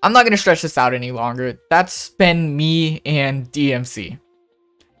 I'm not going to stretch this out any longer. That's been me and DMC.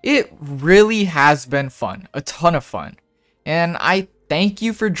 It really has been fun, a ton of fun. And I thank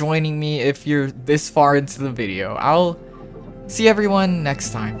you for joining me if you're this far into the video. I'll see everyone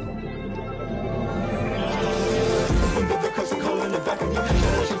next time.